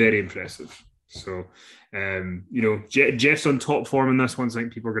 but it's very impressive. So, Jeff's on top form in this one, so I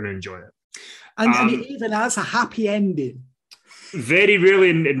think people are going to enjoy it. And it even has a happy ending. Very rarely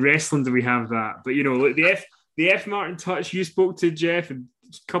in wrestling do we have that. But, look, the F. Martin touch, you spoke to Jeff, and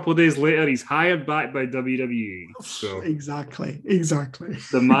a couple of days later, he's hired back by WWE. So Exactly.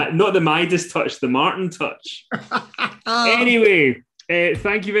 Not the Midas touch, the Martin touch. Anyway,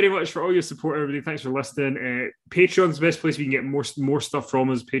 thank you very much for all your support, everybody. Thanks for listening. Patreon's the best place we can get more stuff from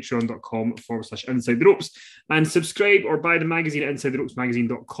us, patreon.com/Inside the Ropes. And subscribe or buy the magazine at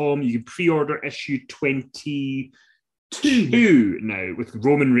InsideTheRopesMagazine.com. You can pre-order issue 22 now with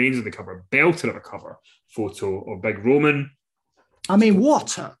Roman Reigns on the cover, belted of a cover photo of Big Roman. I mean,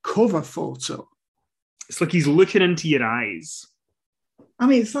 what a cover photo. It's like he's looking into your eyes. I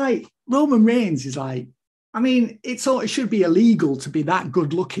mean, it's like Roman Reigns is like, it should be illegal to be that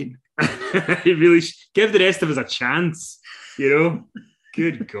good looking. It really give the rest of us a chance,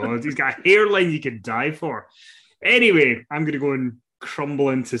 Good God, he's got a hairline you could die for. Anyway, I'm going to go and crumble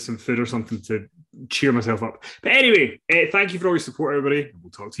into some food or something to cheer myself up. But anyway, thank you for all your support, everybody. We'll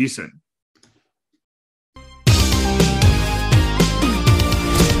talk to you soon.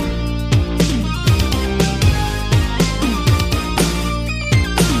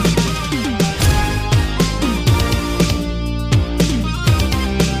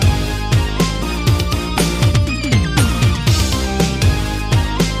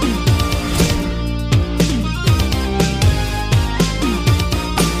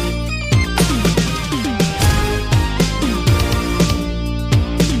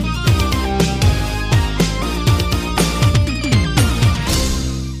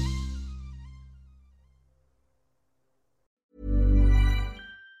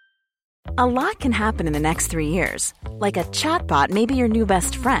 A lot can happen in the next 3 years. Like a chatbot may be your new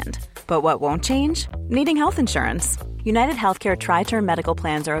best friend. But what won't change? Needing health insurance. United Healthcare Tri-Term Medical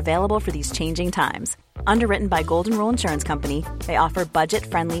Plans are available for these changing times. Underwritten by Golden Rule Insurance Company, they offer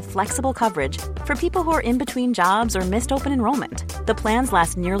budget-friendly, flexible coverage for people who are in between jobs or missed open enrollment. The plans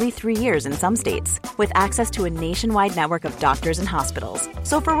last nearly 3 years in some states, with access to a nationwide network of doctors and hospitals.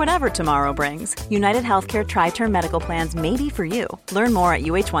 So for whatever tomorrow brings, United Healthcare Tri-Term Medical Plans may be for you. Learn more at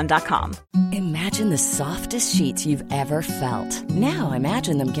UH1.com. Imagine the softest sheets you've ever felt. Now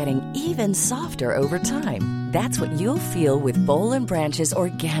imagine them getting even softer over time. That's what you'll feel with Boll & Branch's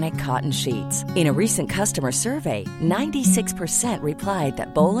organic cotton sheets. In a recent customer survey, 96% replied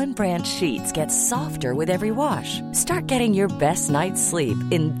that Boll & Branch sheets get softer with every wash. Start getting your best night's sleep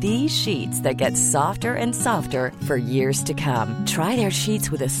in these sheets that get softer and softer for years to come. Try their sheets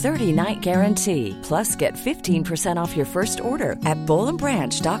with a 30-night guarantee. Plus, get 15% off your first order at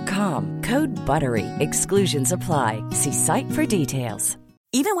bollandbranch.com. Code BUTTERY. Exclusions apply. See site for details.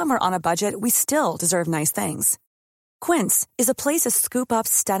 Even when we're on a budget, we still deserve nice things. Quince is a place to scoop up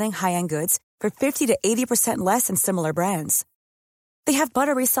stunning high-end goods for 50 to 80% less than similar brands. They have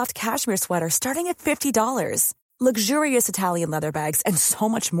buttery soft cashmere sweaters starting at $50, luxurious Italian leather bags, and so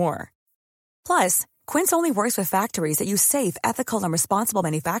much more. Plus, Quince only works with factories that use safe, ethical, and responsible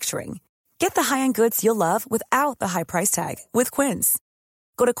manufacturing. Get the high-end goods you'll love without the high price tag with Quince.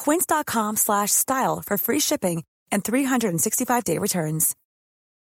 Go to quince.com/style for free shipping and 365-day returns.